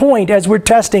single point as we're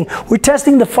testing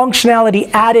the functionality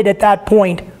added at that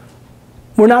point.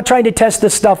 We're not trying to test the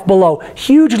stuff below.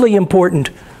 Hugely important.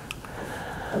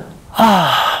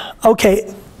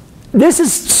 Okay. This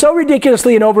is so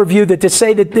ridiculously an overview that to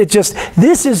say that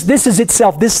this is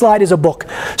itself, this slide is a book.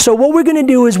 So what we're going to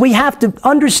do is we have to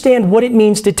understand what it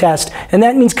means to test. And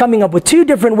that means coming up with two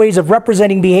different ways of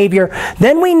representing behavior.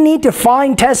 Then we need to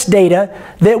find test data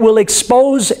that will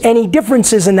expose any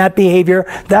differences in that behavior.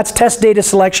 That's test data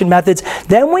selection methods.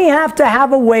 Then we have to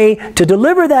have a way to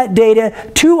deliver that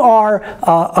data to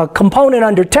our component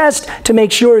under test to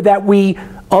make sure that we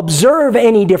observe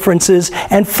any differences.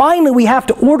 And finally, we have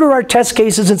to order our test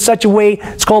cases in such a way,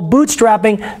 it's called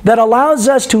bootstrapping, that allows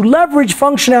us to leverage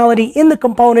functionality in the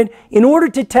component in order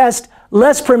to test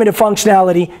less primitive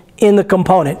functionality in the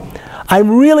component. I'm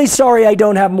really sorry I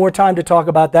don't have more time to talk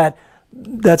about that.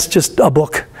 That's just a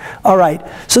book. All right,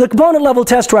 so the component level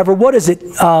test driver, what is it?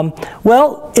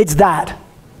 Well, it's that.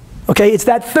 Okay, it's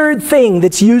that third thing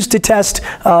that's used to test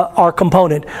our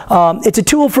component. It's a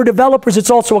tool for developers.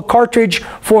 It's also a cartridge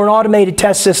for an automated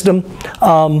test system.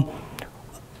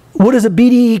 What is a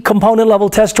BDE component level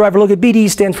test driver? Look at BDE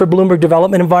stands for Bloomberg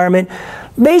Development Environment.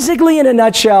 Basically, in a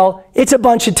nutshell, it's a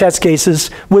bunch of test cases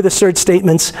with assert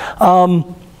statements.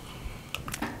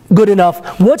 good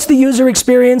enough. What's the user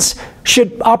experience?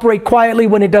 Should operate quietly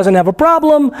when it doesn't have a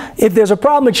problem. If there's a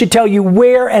problem, it should tell you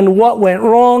where and what went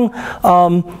wrong.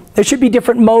 There should be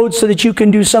different modes so that you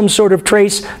can do some sort of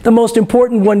trace. The most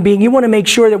important one being you want to make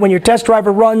sure that when your test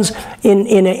driver runs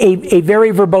in a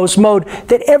very verbose mode,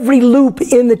 that every loop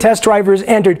in the test driver is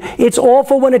entered. It's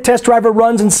awful when a test driver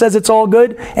runs and says it's all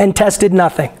good and tested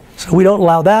nothing. So we don't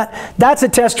allow that. That's a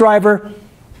test driver.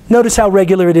 Notice how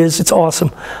regular it is. It's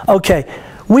awesome. Okay.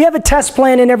 We have a test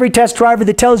plan in every test driver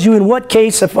that tells you in what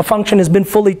case if a function has been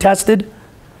fully tested.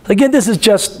 Again, this is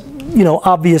just, you know,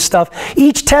 obvious stuff.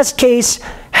 Each test case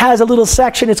has a little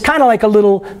section. It's kind of like a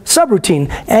little subroutine,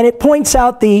 and it points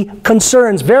out the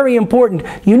concerns. Very important.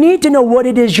 You need to know what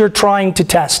it is you're trying to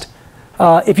test.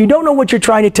 If you don't know what you're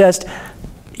trying to test,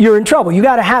 you're in trouble. You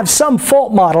got to have some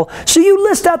fault model. So you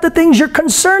list out the things you're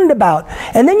concerned about,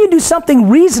 and then you do something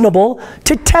reasonable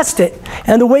to test it.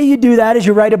 And the way you do that is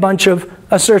you write a bunch of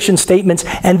assertion statements,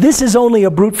 and this is only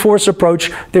a brute force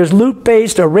approach. There's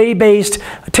loop-based, array-based,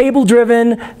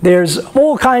 table-driven. There's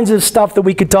all kinds of stuff that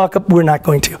we could talk about. We're not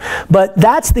going to. But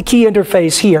that's the key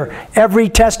interface here. Every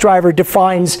test driver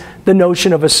defines the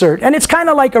notion of assert. And it's kind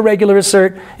of like a regular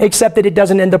assert, except that it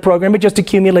doesn't end the program. It just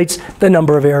accumulates the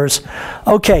number of errors.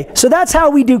 Okay, so that's how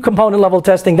we do component-level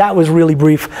testing. That was really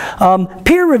brief.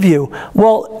 Peer review.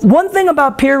 Well, one thing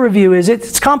about peer review is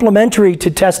it's complementary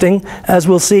to testing, as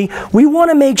we'll see. We want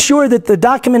to make sure that the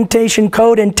documentation,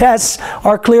 code, and tests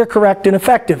are clear, correct, and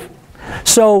effective.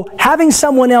 So having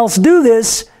someone else do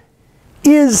this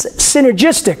is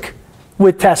synergistic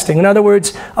with testing. In other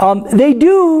words, they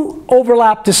do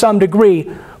overlap to some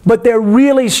degree, but they're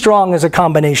really strong as a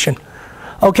combination.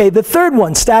 Okay, the third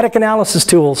one, static analysis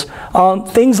tools.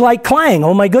 Things like Clang,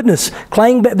 oh my goodness.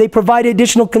 Clang, they provide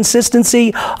additional consistency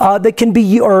that can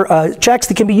be, or checks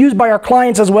that can be used by our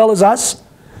clients as well as us.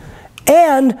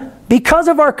 And because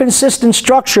of our consistent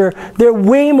structure, they're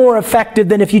way more effective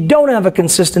than if you don't have a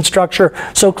consistent structure.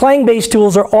 So Clang-based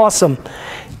tools are awesome.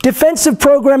 Defensive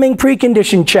programming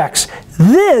precondition checks.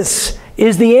 This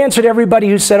is the answer to everybody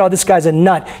who said, oh, this guy's a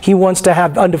nut. He wants to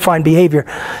have undefined behavior.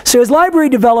 So as library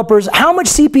developers, how much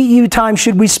CPU time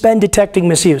should we spend detecting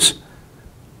misuse?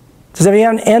 Does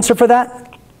anyone have an answer for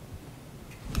that?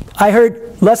 I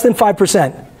heard less than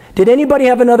 5%. Did anybody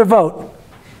have another vote?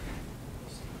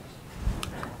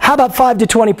 How about 5 to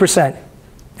 20%?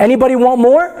 Anybody want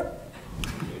more?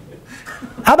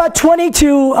 How about 20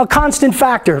 to a constant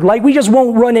factor? Like we just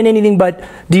won't run in anything but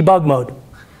debug mode.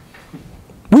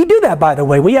 We do that, by the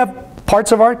way. We have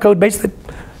parts of our code base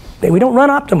that we don't run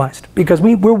optimized because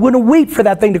we're going to wait for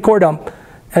that thing to core dump,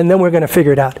 and then we're going to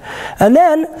figure it out. And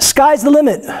then sky's the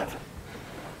limit.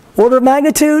 Order of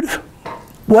magnitude,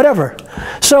 whatever.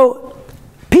 So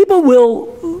people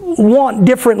will want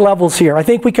different levels here. I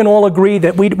think we can all agree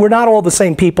that we're not all the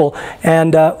same people,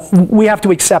 and we have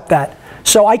to accept that.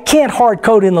 So I can't hard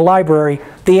code in the library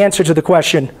the answer to the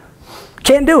question.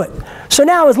 Can't do it. So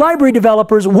now as library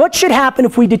developers, what should happen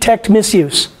if we detect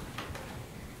misuse?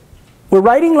 We're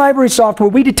writing library software,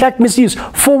 we detect misuse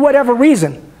for whatever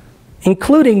reason,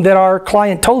 including that our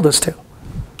client told us to.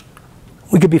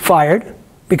 We could be fired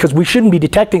because we shouldn't be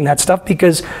detecting that stuff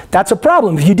because that's a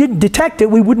problem. If you didn't detect it,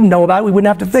 we wouldn't know about it, we wouldn't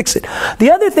have to fix it. The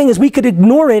other thing is we could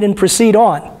ignore it and proceed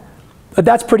on. But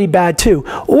that's pretty bad too.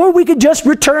 Or we could just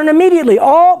return immediately.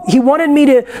 Oh, he wanted me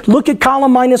to look at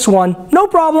column -1. No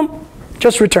problem.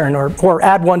 Just return or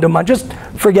add 1 to mine. Just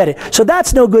forget it. So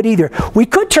that's no good either. We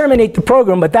could terminate the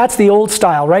program, but that's the old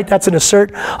style, right? That's an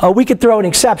assert. We could throw an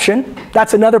exception.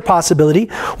 That's another possibility.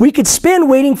 We could spin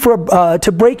waiting for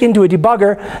to break into a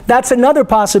debugger. That's another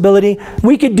possibility.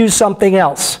 We could do something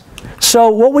else. So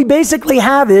what we basically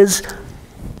have is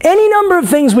any number of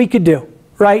things we could do,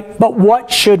 right? But what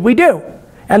should we do?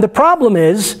 And the problem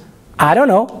is, I don't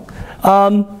know.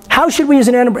 How should we as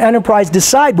an enterprise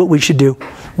decide what we should do?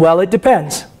 Well, it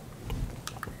depends.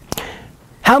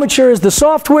 How mature is the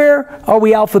software? Are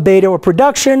we alpha, beta, or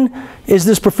production? Is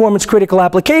this performance critical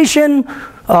application?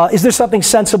 Is there something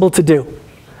sensible to do?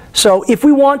 So if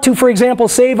we want to, for example,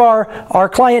 save our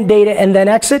client data and then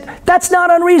exit, that's not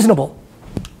unreasonable.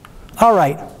 All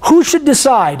right, who should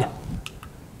decide?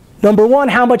 Number one,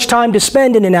 how much time to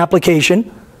spend in an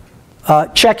application,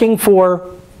 checking for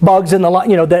bugs in the,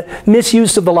 the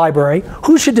misuse of the library.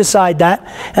 Who should decide that?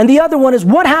 And the other one is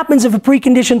what happens if the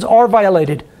preconditions are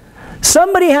violated?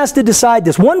 Somebody has to decide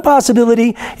this. One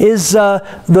possibility is the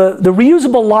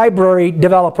reusable library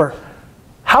developer.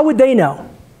 How would they know?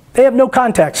 They have no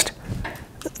context.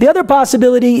 The other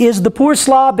possibility is the poor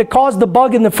slob that caused the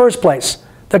bug in the first place.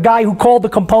 The guy who called the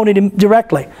component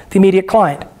directly, the immediate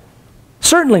client.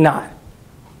 Certainly not.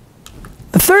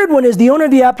 The third one is the owner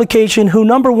of the application who,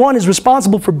 number one, is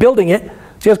responsible for building it, so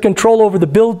he has control over the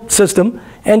build system,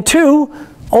 and two,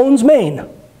 owns main.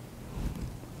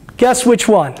 Guess which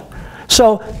one?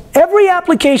 So every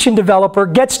application developer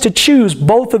gets to choose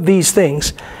both of these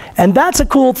things. And that's a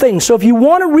cool thing. So if you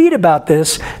want to read about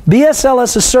this,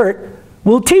 BSLS Assert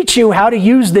will teach you how to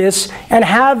use this and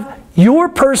have your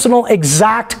personal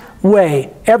exact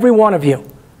way, every one of you.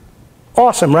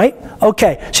 Awesome, right?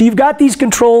 Okay, so you've got these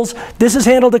controls. This is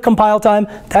handled at compile time.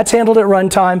 That's handled at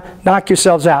runtime. Knock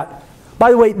yourselves out.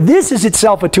 By the way, this is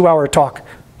itself a 2-hour talk,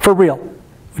 for real,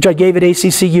 which I gave at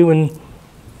ACCU in,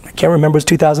 I can't remember, it was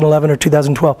 2011 or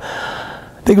 2012.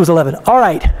 I think it was 11. All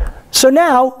right. So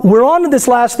now, we're on to this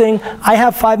last thing. I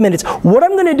have 5 minutes. What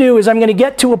I'm going to do is I'm going to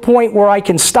get to a point where I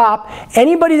can stop.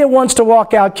 Anybody that wants to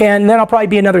walk out can, and then I'll probably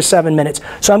be another 7 minutes.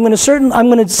 So I'm going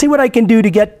to see what I can do to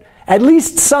get at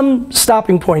least some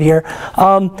stopping point here.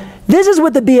 This is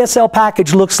what the BSL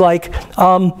package looks like.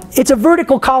 It's a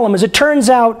vertical column. As it turns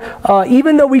out,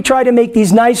 even though we try to make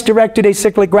these nice directed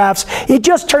acyclic graphs, it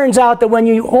just turns out that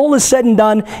when all is said and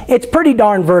done, it's pretty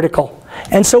darn vertical.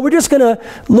 And so we're just going to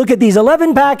look at these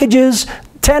 11 packages,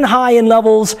 10 high in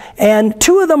levels, and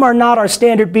 2 of them are not our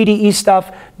standard BDE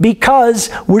stuff because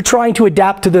we're trying to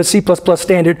adapt to the C++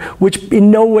 standard, which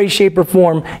in no way, shape, or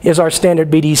form is our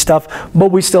standard BDE stuff,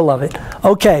 but we still love it.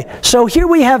 Okay, so here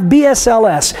we have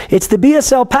BSLS. It's the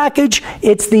BSL package,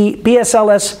 it's the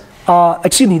BSLS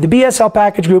the BSL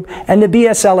package group and the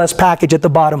BSLS package at the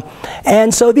bottom.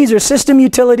 And so these are system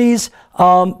utilities.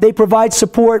 They provide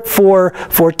support for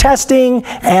testing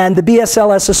and the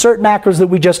BSLS assert macros that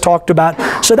we just talked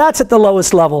about. So that's at the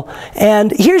lowest level.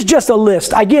 And here's just a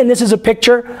list. Again, this is a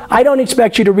picture. I don't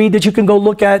expect you to read that. You can go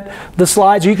look at the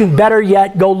slides, or you can, better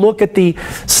yet, go look at the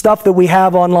stuff that we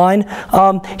have online.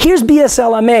 Here's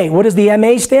BSLMA. What does the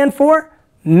MA stand for?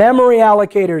 Memory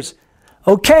allocators.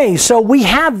 Okay, so we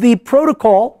have the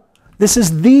protocol. This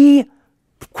is the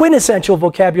quintessential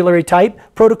vocabulary type,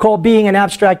 protocol being an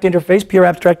abstract interface, pure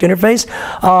abstract interface.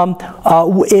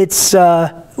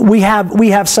 We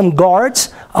have some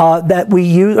guards that we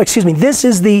use. Excuse me, this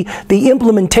is the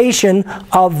implementation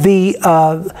of the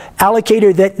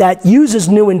allocator that uses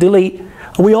new and delete.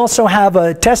 We also have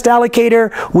a test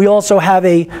allocator. We also have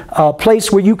a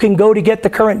place where you can go to get the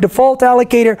current default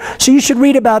allocator. So you should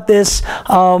read about this.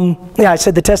 Yeah, I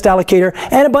said the test allocator.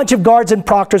 And a bunch of guards and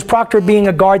proctors, proctor being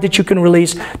a guard that you can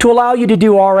release to allow you to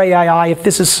do RAII if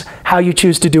this is how you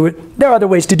choose to do it. There are other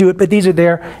ways to do it, but these are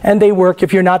there, and they work.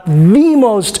 If you're not the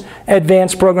most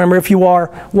advanced programmer, if you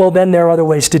are, well, then there are other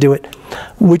ways to do it,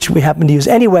 which we happen to use.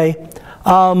 Anyway,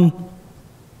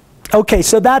 okay,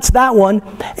 so that's that one.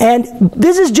 And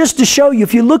this is just to show you,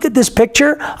 if you look at this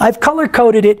picture, I've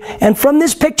color-coded it, and from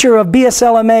this picture of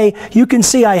BSLMA, you can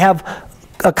see I have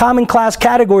a common class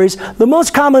categories. The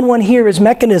most common one here is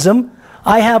mechanism.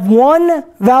 I have one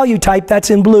value type, that's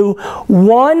in blue,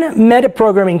 one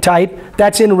metaprogramming type,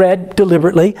 that's in red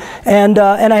deliberately, and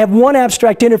I have one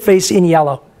abstract interface in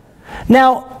yellow.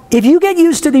 Now, if you get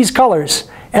used to these colors,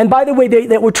 and by the way,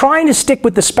 that we're trying to stick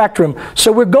with the spectrum.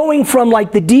 So we're going from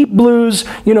like the deep blues,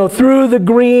 you know, through the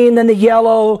green, then the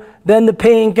yellow, then the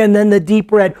pink, and then the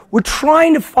deep red. We're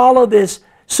trying to follow this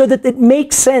so that it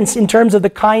makes sense in terms of the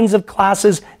kinds of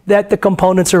classes that the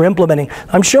components are implementing.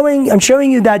 I'm showing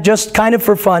you that just kind of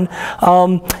for fun.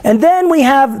 And then we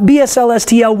have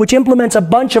BSLSTL, which implements a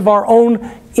bunch of our own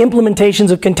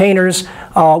implementations of containers.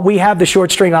 We have the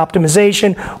short string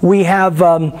optimization. We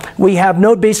have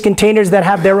node-based containers that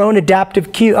have their own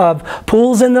adaptive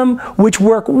pools in them, which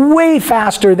work way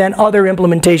faster than other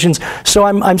implementations. So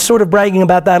I'm sort of bragging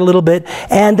about that a little bit.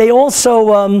 And they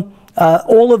also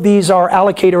all of these are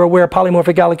allocator aware,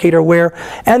 polymorphic allocator aware,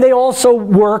 and they also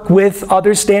work with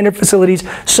other standard facilities,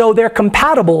 so they're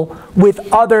compatible with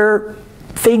other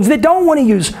things that don't want to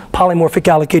use polymorphic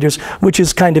allocators, which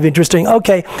is kind of interesting.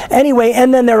 Okay, anyway,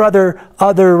 and then there are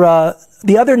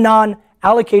the other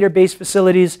non-allocator based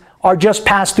facilities are just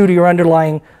passed through to your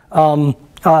underlying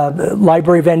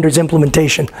library vendor's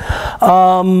implementation.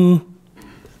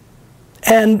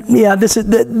 And yeah, this is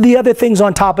the other things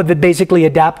on top of it basically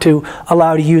adapt to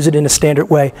allow you to use it in a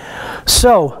standard way.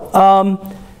 So,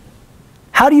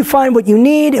 how do you find what you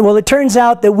need? Well, it turns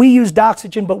out that we use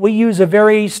Doxygen, but we use a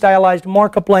very stylized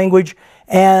markup language,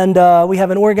 and we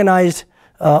have an organized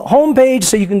home page,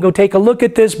 so you can go take a look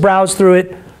at this, browse through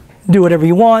it, do whatever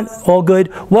you want, all good.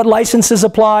 What licenses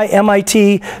apply?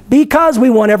 MIT, because we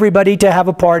want everybody to have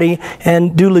a party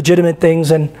and do legitimate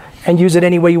things and use it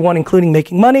any way you want, including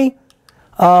making money.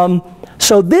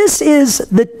 So this is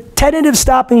the tentative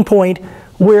stopping point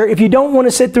where if you don't want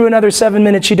to sit through another 7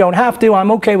 minutes, you don't have to.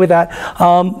 I'm okay with that.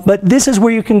 But this is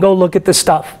where you can go look at the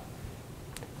stuff.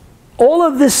 All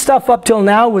of this stuff up till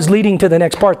now was leading to the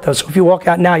next part, though. So if you walk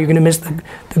out now, you're going to miss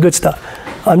the good stuff.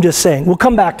 I'm just saying. We'll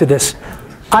come back to this.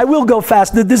 I will go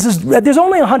fast. There's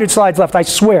only 100 slides left, I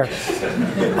swear.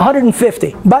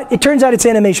 150. But it turns out it's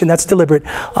animation. That's deliberate.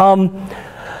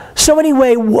 So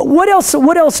anyway, what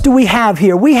else do we have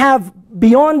here? We have,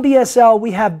 beyond BSL,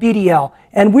 we have BDL.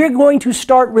 And we're going to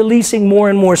start releasing more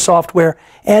and more software.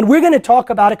 And we're going to talk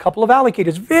about a couple of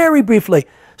allocators very briefly.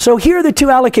 So here are the two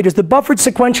allocators, the buffered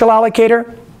sequential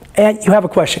allocator, and you have a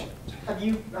question. Have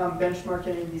you benchmarked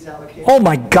any of these allocators? Oh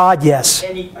my God, yes.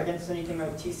 Against anything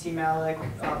like TC-Malloc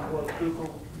or Google,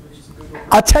 which is Google?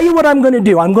 I'll tell you what I'm going to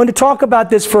do. I'm going to talk about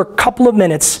this for a couple of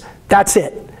minutes. That's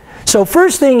it. So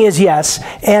first thing is yes,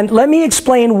 and let me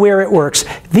explain where it works.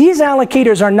 These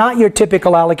allocators are not your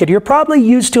typical allocator. You're probably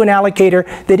used to an allocator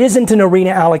that isn't an arena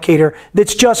allocator,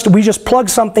 that's just, we just plug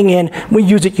something in, we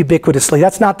use it ubiquitously.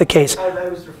 That's not the case. I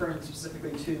was referring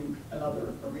specifically to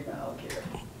another arena allocator,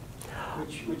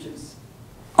 which is...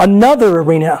 Another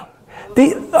arena.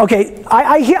 Okay,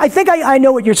 I think I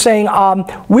know what you're saying.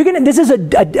 This is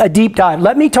a deep dive.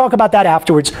 Let me talk about that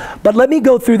afterwards. But let me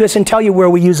go through this and tell you where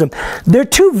we use them. There are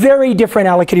two very different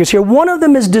allocators here. One of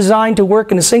them is designed to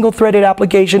work in a single-threaded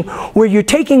application where you're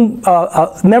taking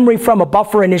memory from a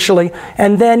buffer initially,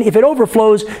 and then if it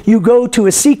overflows, you go to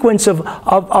a sequence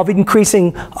of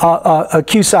increasing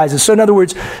queue sizes. So in other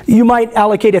words, you might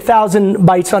allocate 1,000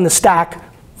 bytes on the stack,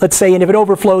 let's say, and if it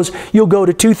overflows, you'll go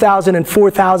to 2,000 and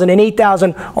 4,000 and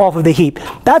 8,000 off of the heap.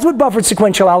 That's what buffered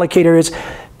sequential allocator is.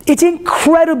 It's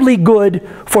incredibly good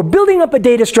for building up a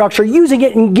data structure, using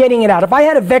it and getting it out. If I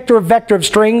had a vector of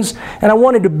strings and I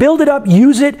wanted to build it up,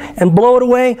 use it, and blow it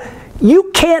away,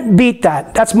 you can't beat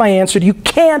that. That's my answer. You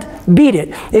can't beat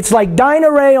it. It's like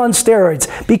dyna-array on steroids.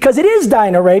 Because it is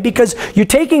dyna-array, because you're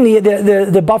taking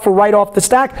the buffer right off the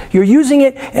stack, you're using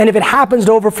it, and if it happens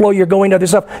to overflow, you're going to other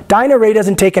stuff. Dyna-array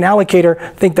doesn't take an allocator. I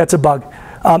think that's a bug.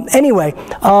 Anyway,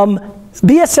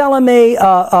 BSLMA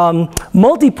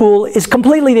multipool is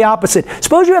completely the opposite.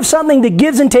 Suppose you have something that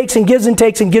gives and takes and gives and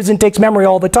takes and gives and takes memory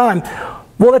all the time.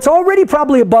 Well, it's already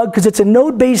probably a bug because it's a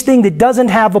node-based thing that doesn't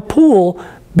have a pool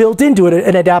built into it,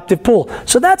 an adaptive pool.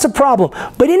 So that's a problem.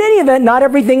 But in any event, not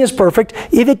everything is perfect.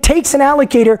 If it takes an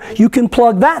allocator, you can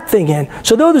plug that thing in.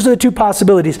 So those are the two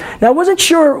possibilities. Now, I wasn't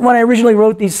sure when I originally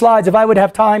wrote these slides if I would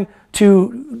have time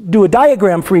to do a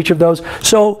diagram for each of those.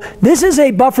 So this is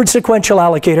a buffered sequential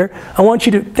allocator. I want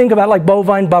you to think about like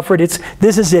bovine buffered.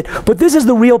 This is it. But this is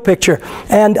the real picture.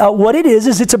 And what it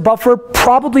is it's a buffer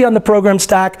probably on the program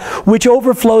stack which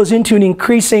overflows into an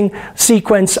increasing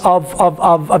sequence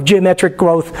of geometric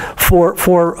growth for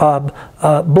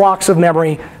blocks of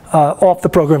memory off the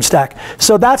program stack.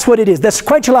 So that's what it is. The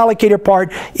sequential allocator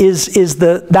part is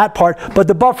that part, but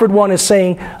the buffered one is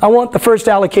saying, I want the first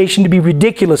allocation to be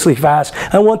ridiculously fast.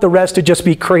 I want the rest to just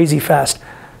be crazy fast.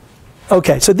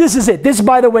 Okay, so this is it. This,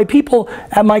 by the way, people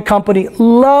at my company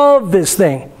love this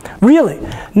thing. Really.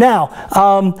 Now,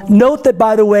 note that,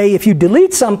 by the way, if you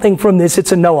delete something from this,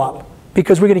 it's a no-op,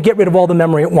 because we're going to get rid of all the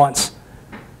memory at once.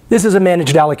 This is a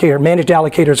managed allocator. Managed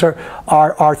allocators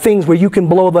are things where you can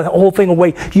blow the whole thing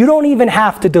away. You don't even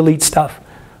have to delete stuff.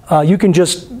 You can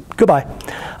just, goodbye.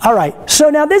 All right, so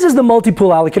now this is the multi-pool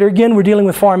allocator. Again, we're dealing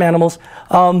with farm animals.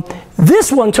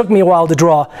 This one took me a while to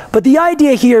draw, but the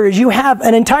idea here is you have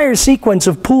an entire sequence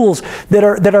of pools that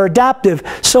are adaptive.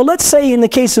 So let's say in the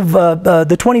case of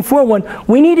the 24 one,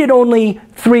 we needed only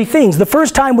 3 things. The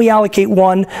first time we allocate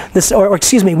one,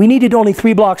 we needed only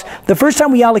 3 blocks. The first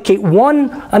time we allocate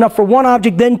enough for 1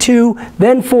 object, then 2,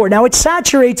 then 4. Now it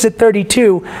saturates at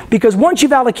 32 because once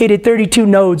you've allocated 32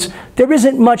 nodes, there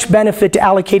isn't much benefit to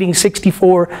allocating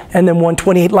 64 and then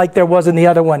 128 like there was in the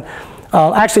other one.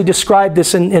 I actually described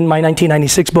this in my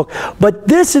 1996 book. But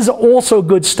this is also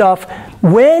good stuff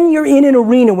when you're in an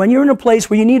arena, when you're in a place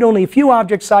where you need only a few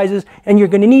object sizes and you're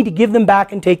going to need to give them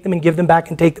back and take them and give them back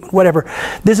and take them, whatever.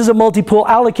 This is a multi-pool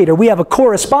allocator. We have a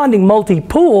corresponding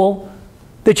multi-pool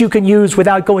that you can use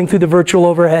without going through the virtual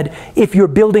overhead if you're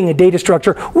building a data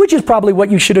structure, which is probably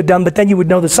what you should have done, but then you would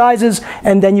know the sizes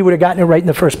and then you would have gotten it right in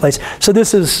the first place. So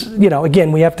this is,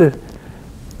 again, we have to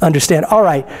understand. All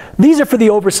right, these are for the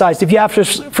oversized. If you have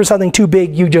for something too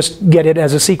big, you just get it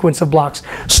as a sequence of blocks.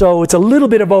 So it's a little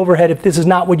bit of overhead if this is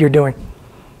not what you're doing.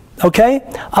 Okay?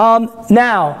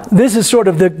 Now, this is sort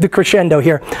of the crescendo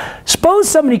here. Suppose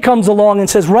somebody comes along and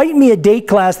says, write me a date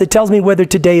class that tells me whether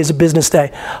today is a business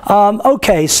day.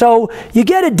 Okay, so you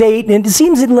get a date, and it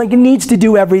seems like it needs to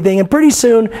do everything, and pretty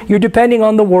soon you're depending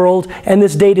on the world, and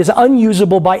this date is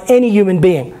unusable by any human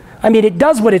being. I mean, it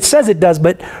does what it says it does,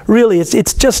 but really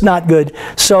it's just not good.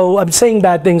 So I'm saying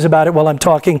bad things about it while I'm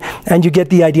talking, and you get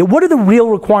the idea. What are the real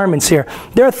requirements here?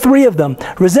 There are 3 of them.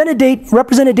 Represented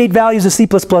date values of C++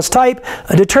 type,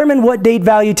 determine what date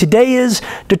value today is,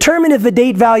 determine if the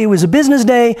date value is a business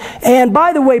day, and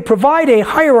by the way, provide a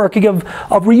hierarchy of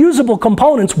reusable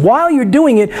components while you're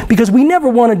doing it, because we never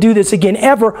want to do this again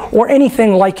ever or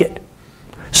anything like it.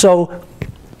 So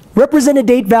represented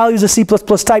date values of C++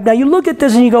 type. Now you look at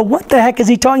this and you go, what the heck is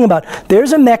he talking about?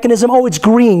 There's a mechanism. Oh, it's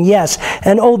green, yes.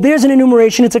 And oh, there's an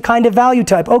enumeration. It's a kind of value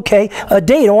type. Okay, a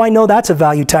date. Oh, I know that's a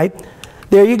value type.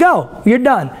 There you go. You're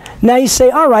done. Now you say,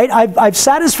 all right, I've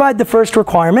satisfied the first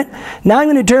requirement. Now I'm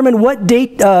going to determine what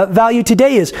date value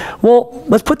today is. Well,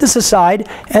 let's put this aside,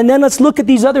 and then let's look at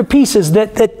these other pieces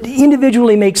that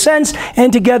individually make sense,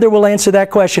 and together we'll answer that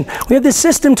question. We have the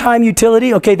system time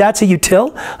utility. Okay, that's a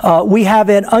util. We have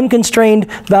an unconstrained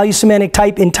value semantic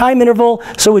type in time interval,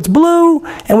 so it's blue,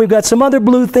 and we've got some other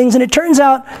blue things, and it turns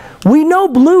out we know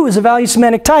blue is a value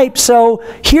semantic type, so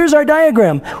here's our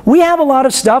diagram. We have a lot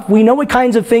of stuff. We know what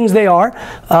kinds of things they are.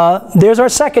 There's our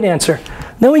second answer.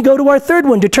 Then we go to our third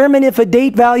one, determine if a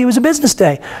date value is a business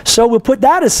day. So we'll put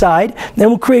that aside, then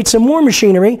we'll create some more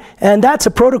machinery, and that's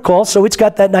a protocol, so it's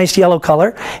got that nice yellow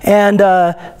color, and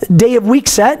day of week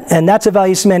set, and that's a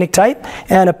value semantic type,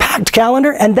 and a packed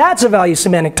calendar, and that's a value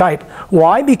semantic type.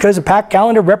 Why? Because a packed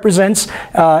calendar represents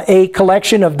a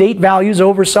collection of date values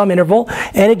over some interval,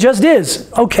 and it just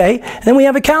is. Okay, and then we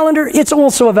have a calendar. It's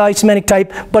also a value semantic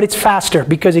type, but it's faster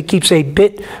because it keeps a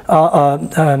bit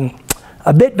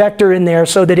vector in there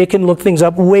so that it can look things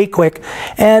up way quick.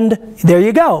 And there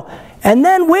you go. And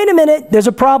then, wait a minute, there's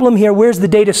a problem here. Where's the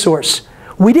data source?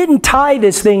 We didn't tie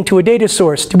this thing to a data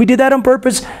source. Did we do that on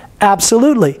purpose?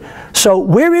 Absolutely. So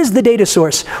where is the data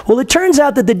source? Well, it turns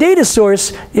out that the data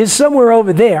source is somewhere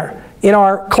over there in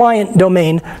our client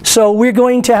domain. So we're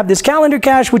going to have this calendar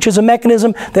cache, which is a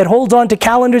mechanism that holds on to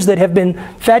calendars that have been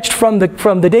fetched from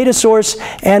the data source,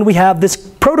 and we have this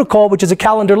protocol, which is a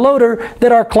calendar loader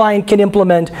that our client can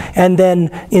implement and then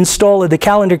install the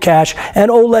calendar cache. And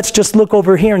oh, let's just look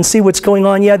over here and see what's going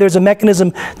on. Yeah, there's a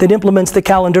mechanism that implements the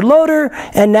calendar loader,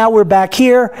 and now we're back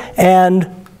here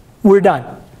and we're done.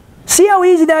 See how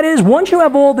easy that is? Once you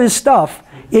have all this stuff,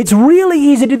 it's really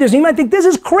easy to do this. You might think, this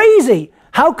is crazy.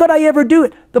 How could I ever do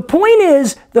it? The point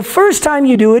is, the first time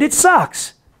you do it, it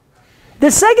sucks. The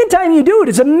second time you do it,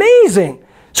 it's amazing.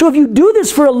 So if you do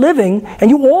this for a living, and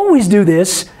you always do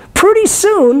this, pretty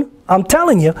soon, I'm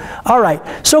telling you. All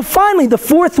right, so finally, the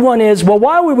fourth one is, well,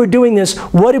 while we were doing this,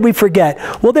 what did we forget?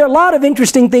 Well, there are a lot of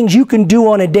interesting things you can do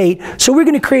on a date, so we're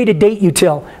going to create a date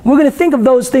util. We're going to think of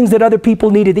those things that other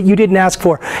people needed that you didn't ask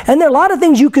for. And there are a lot of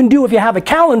things you can do if you have a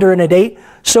calendar in a date,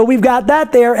 so we've got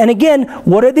that there. And again,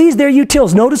 what are these? They're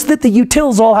utils. Notice that the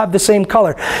utils all have the same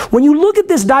color. When you look at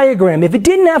this diagram, if it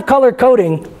didn't have color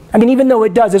coding, I mean, even though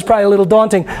it does, it's probably a little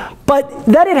daunting, but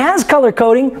that it has color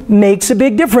coding makes a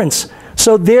big difference.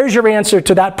 So there's your answer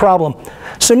to that problem.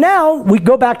 So now we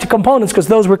go back to components, because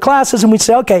those were classes, and we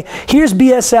say, okay, here's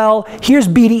BSL, here's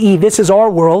BDE, this is our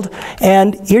world,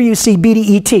 and here you see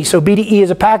BDET. So BDE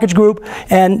is a package group,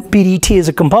 and BDET is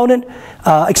a component,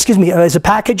 is a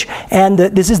package, and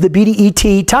this is the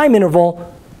BDET time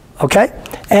interval, okay?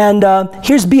 And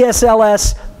here's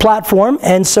BSLS platform,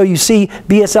 and so you see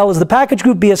BSL is the package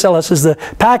group, BSLS is the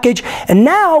package, and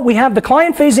now we have the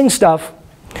client-facing stuff.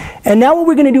 And now what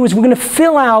we're going to do is we're going to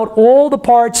fill out all the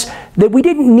parts that we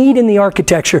didn't need in the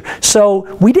architecture.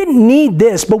 So we didn't need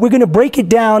this, but we're going to break it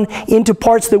down into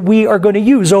parts that we are going to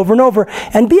use over and over.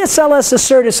 And BSLS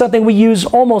assert is something we use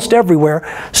almost everywhere.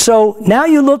 So now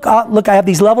you look, I have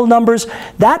these level numbers.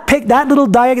 That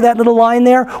little line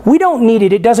there, we don't need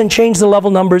it. It doesn't change the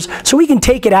level numbers. So we can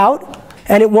take it out,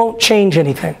 and it won't change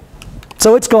anything.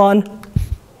 So it's gone.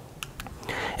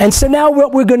 And so now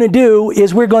what we're going to do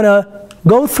is we're going to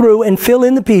go through and fill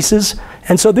in the pieces.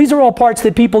 And so these are all parts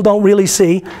that people don't really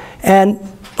see, and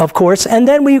of course. And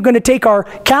then we're going to take our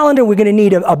calendar. We're going to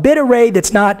need a bit array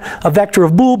that's not a vector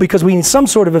of bool, because we need some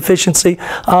sort of efficiency.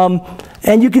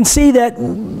 And you can see that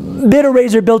bit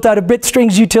arrays are built out of bit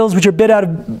strings utils, which are built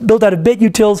out of bit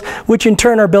utils, which in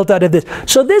turn are built out of this.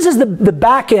 So this is the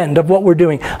back end of what we're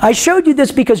doing. I showed you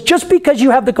this because just because you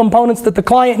have the components that the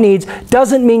client needs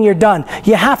doesn't mean you're done.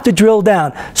 You have to drill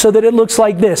down so that it looks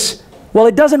like this. Well,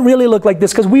 it doesn't really look like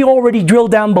this because we already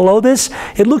drilled down below this.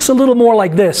 It looks a little more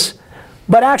like this.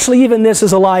 But actually, even this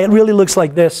is a lie. It really looks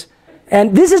like this.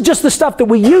 And this is just the stuff that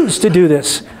we use to do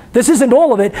this. This isn't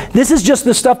all of it. This is just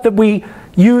the stuff that we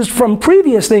used from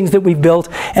previous things that we've built.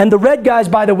 And the red guys,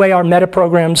 by the way, are meta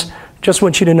programs. Just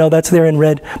want you to know that's there in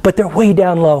red. But they're way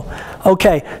down low.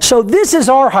 Okay, so this is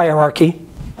our hierarchy.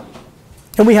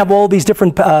 And we have all these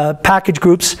different package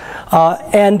groups.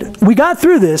 And we got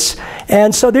through this.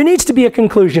 And so there needs to be a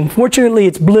conclusion. Fortunately,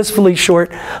 it's blissfully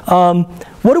short.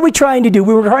 What are we trying to do?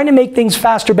 We were trying to make things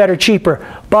faster, better, cheaper.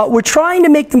 But we're trying to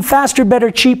make them faster,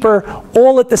 better, cheaper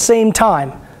all at the same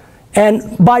time.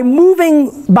 And by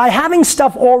having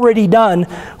stuff already done,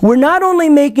 we're not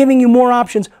only giving you more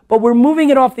options, but we're moving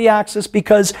it off the axis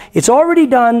because it's already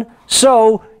done,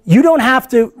 so you don't have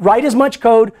to write as much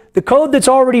code. The code that's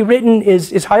already written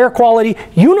is higher quality,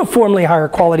 uniformly higher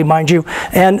quality, mind you,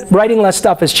 and writing less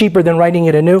stuff is cheaper than writing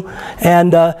it anew.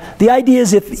 And the idea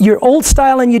is if you're old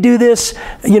style and you do this,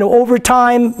 over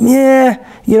time,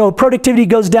 productivity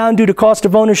goes down due to cost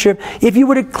of ownership. If you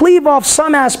were to cleave off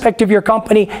some aspect of your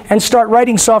company and start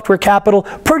writing software capital,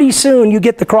 pretty soon you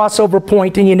get the crossover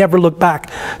point and you never look back.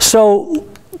 So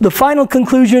the final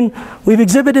conclusion, we've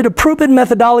exhibited a proven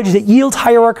methodology that yields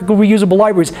hierarchical reusable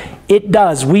libraries. It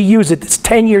does. We use it. It's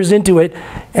 10 years into it.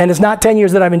 And it's not 10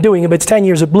 years that I've been doing it, but it's 10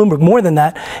 years at Bloomberg, more than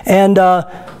that. And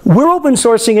we're open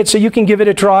sourcing it so you can give it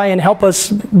a try and help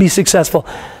us be successful.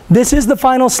 This is the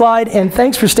final slide. And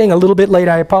thanks for staying a little bit late.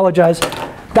 I apologize.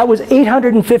 That was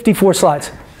 854 slides.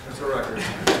 That's a record.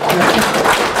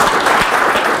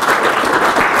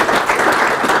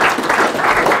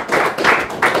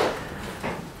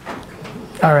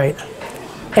 All right.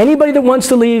 Anybody that wants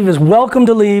to leave is welcome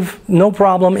to leave. No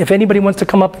problem. If anybody wants to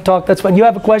come up and talk, that's fine. You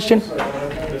have a question? Sorry,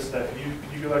 I missed that. Can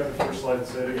you go back to the first slide and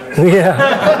say it again?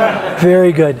 Yeah.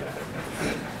 Very good.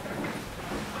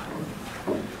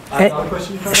 I have a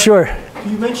question. Sure.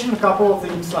 You mentioned a couple of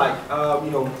things like,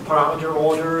 parameter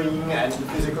ordering and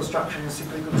physical structure and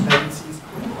cyclical dependencies.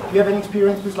 Do you have any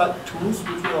experience with tools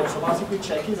which will automatically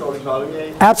check it or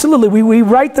evaluate? Absolutely. We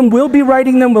write them. We'll be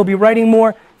writing them. We'll be writing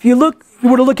more. If you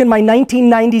were to look in my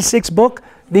 1996 book,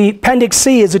 the Appendix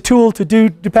C is a tool to do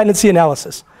dependency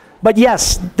analysis. But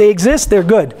yes, they exist. They're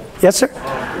good. Yes, sir?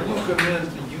 Would you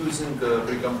recommend using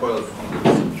precompiled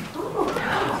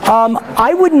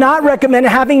I would not recommend,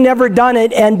 having never done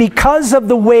it, and because of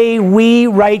the way we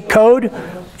write code,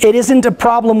 it isn't a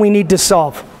problem we need to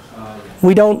solve.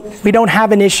 We don't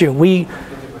have an issue.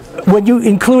 When you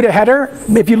include a header,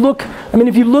 if you look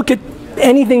at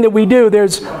anything that we do,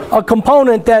 there's a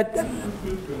component that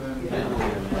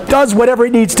does whatever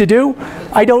it needs to do.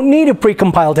 I don't need a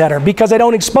precompiled header because I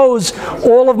don't expose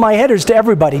all of my headers to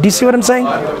everybody. Do you see what I'm saying?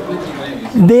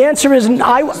 The answer is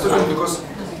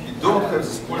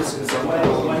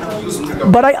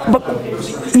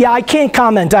yeah, I can't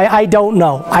comment. I don't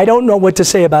know. I don't know what to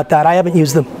say about that. I haven't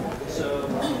used them.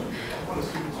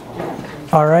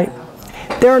 All right.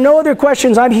 There are no other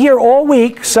questions. I'm here all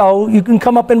week, so you can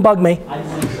come up and bug me.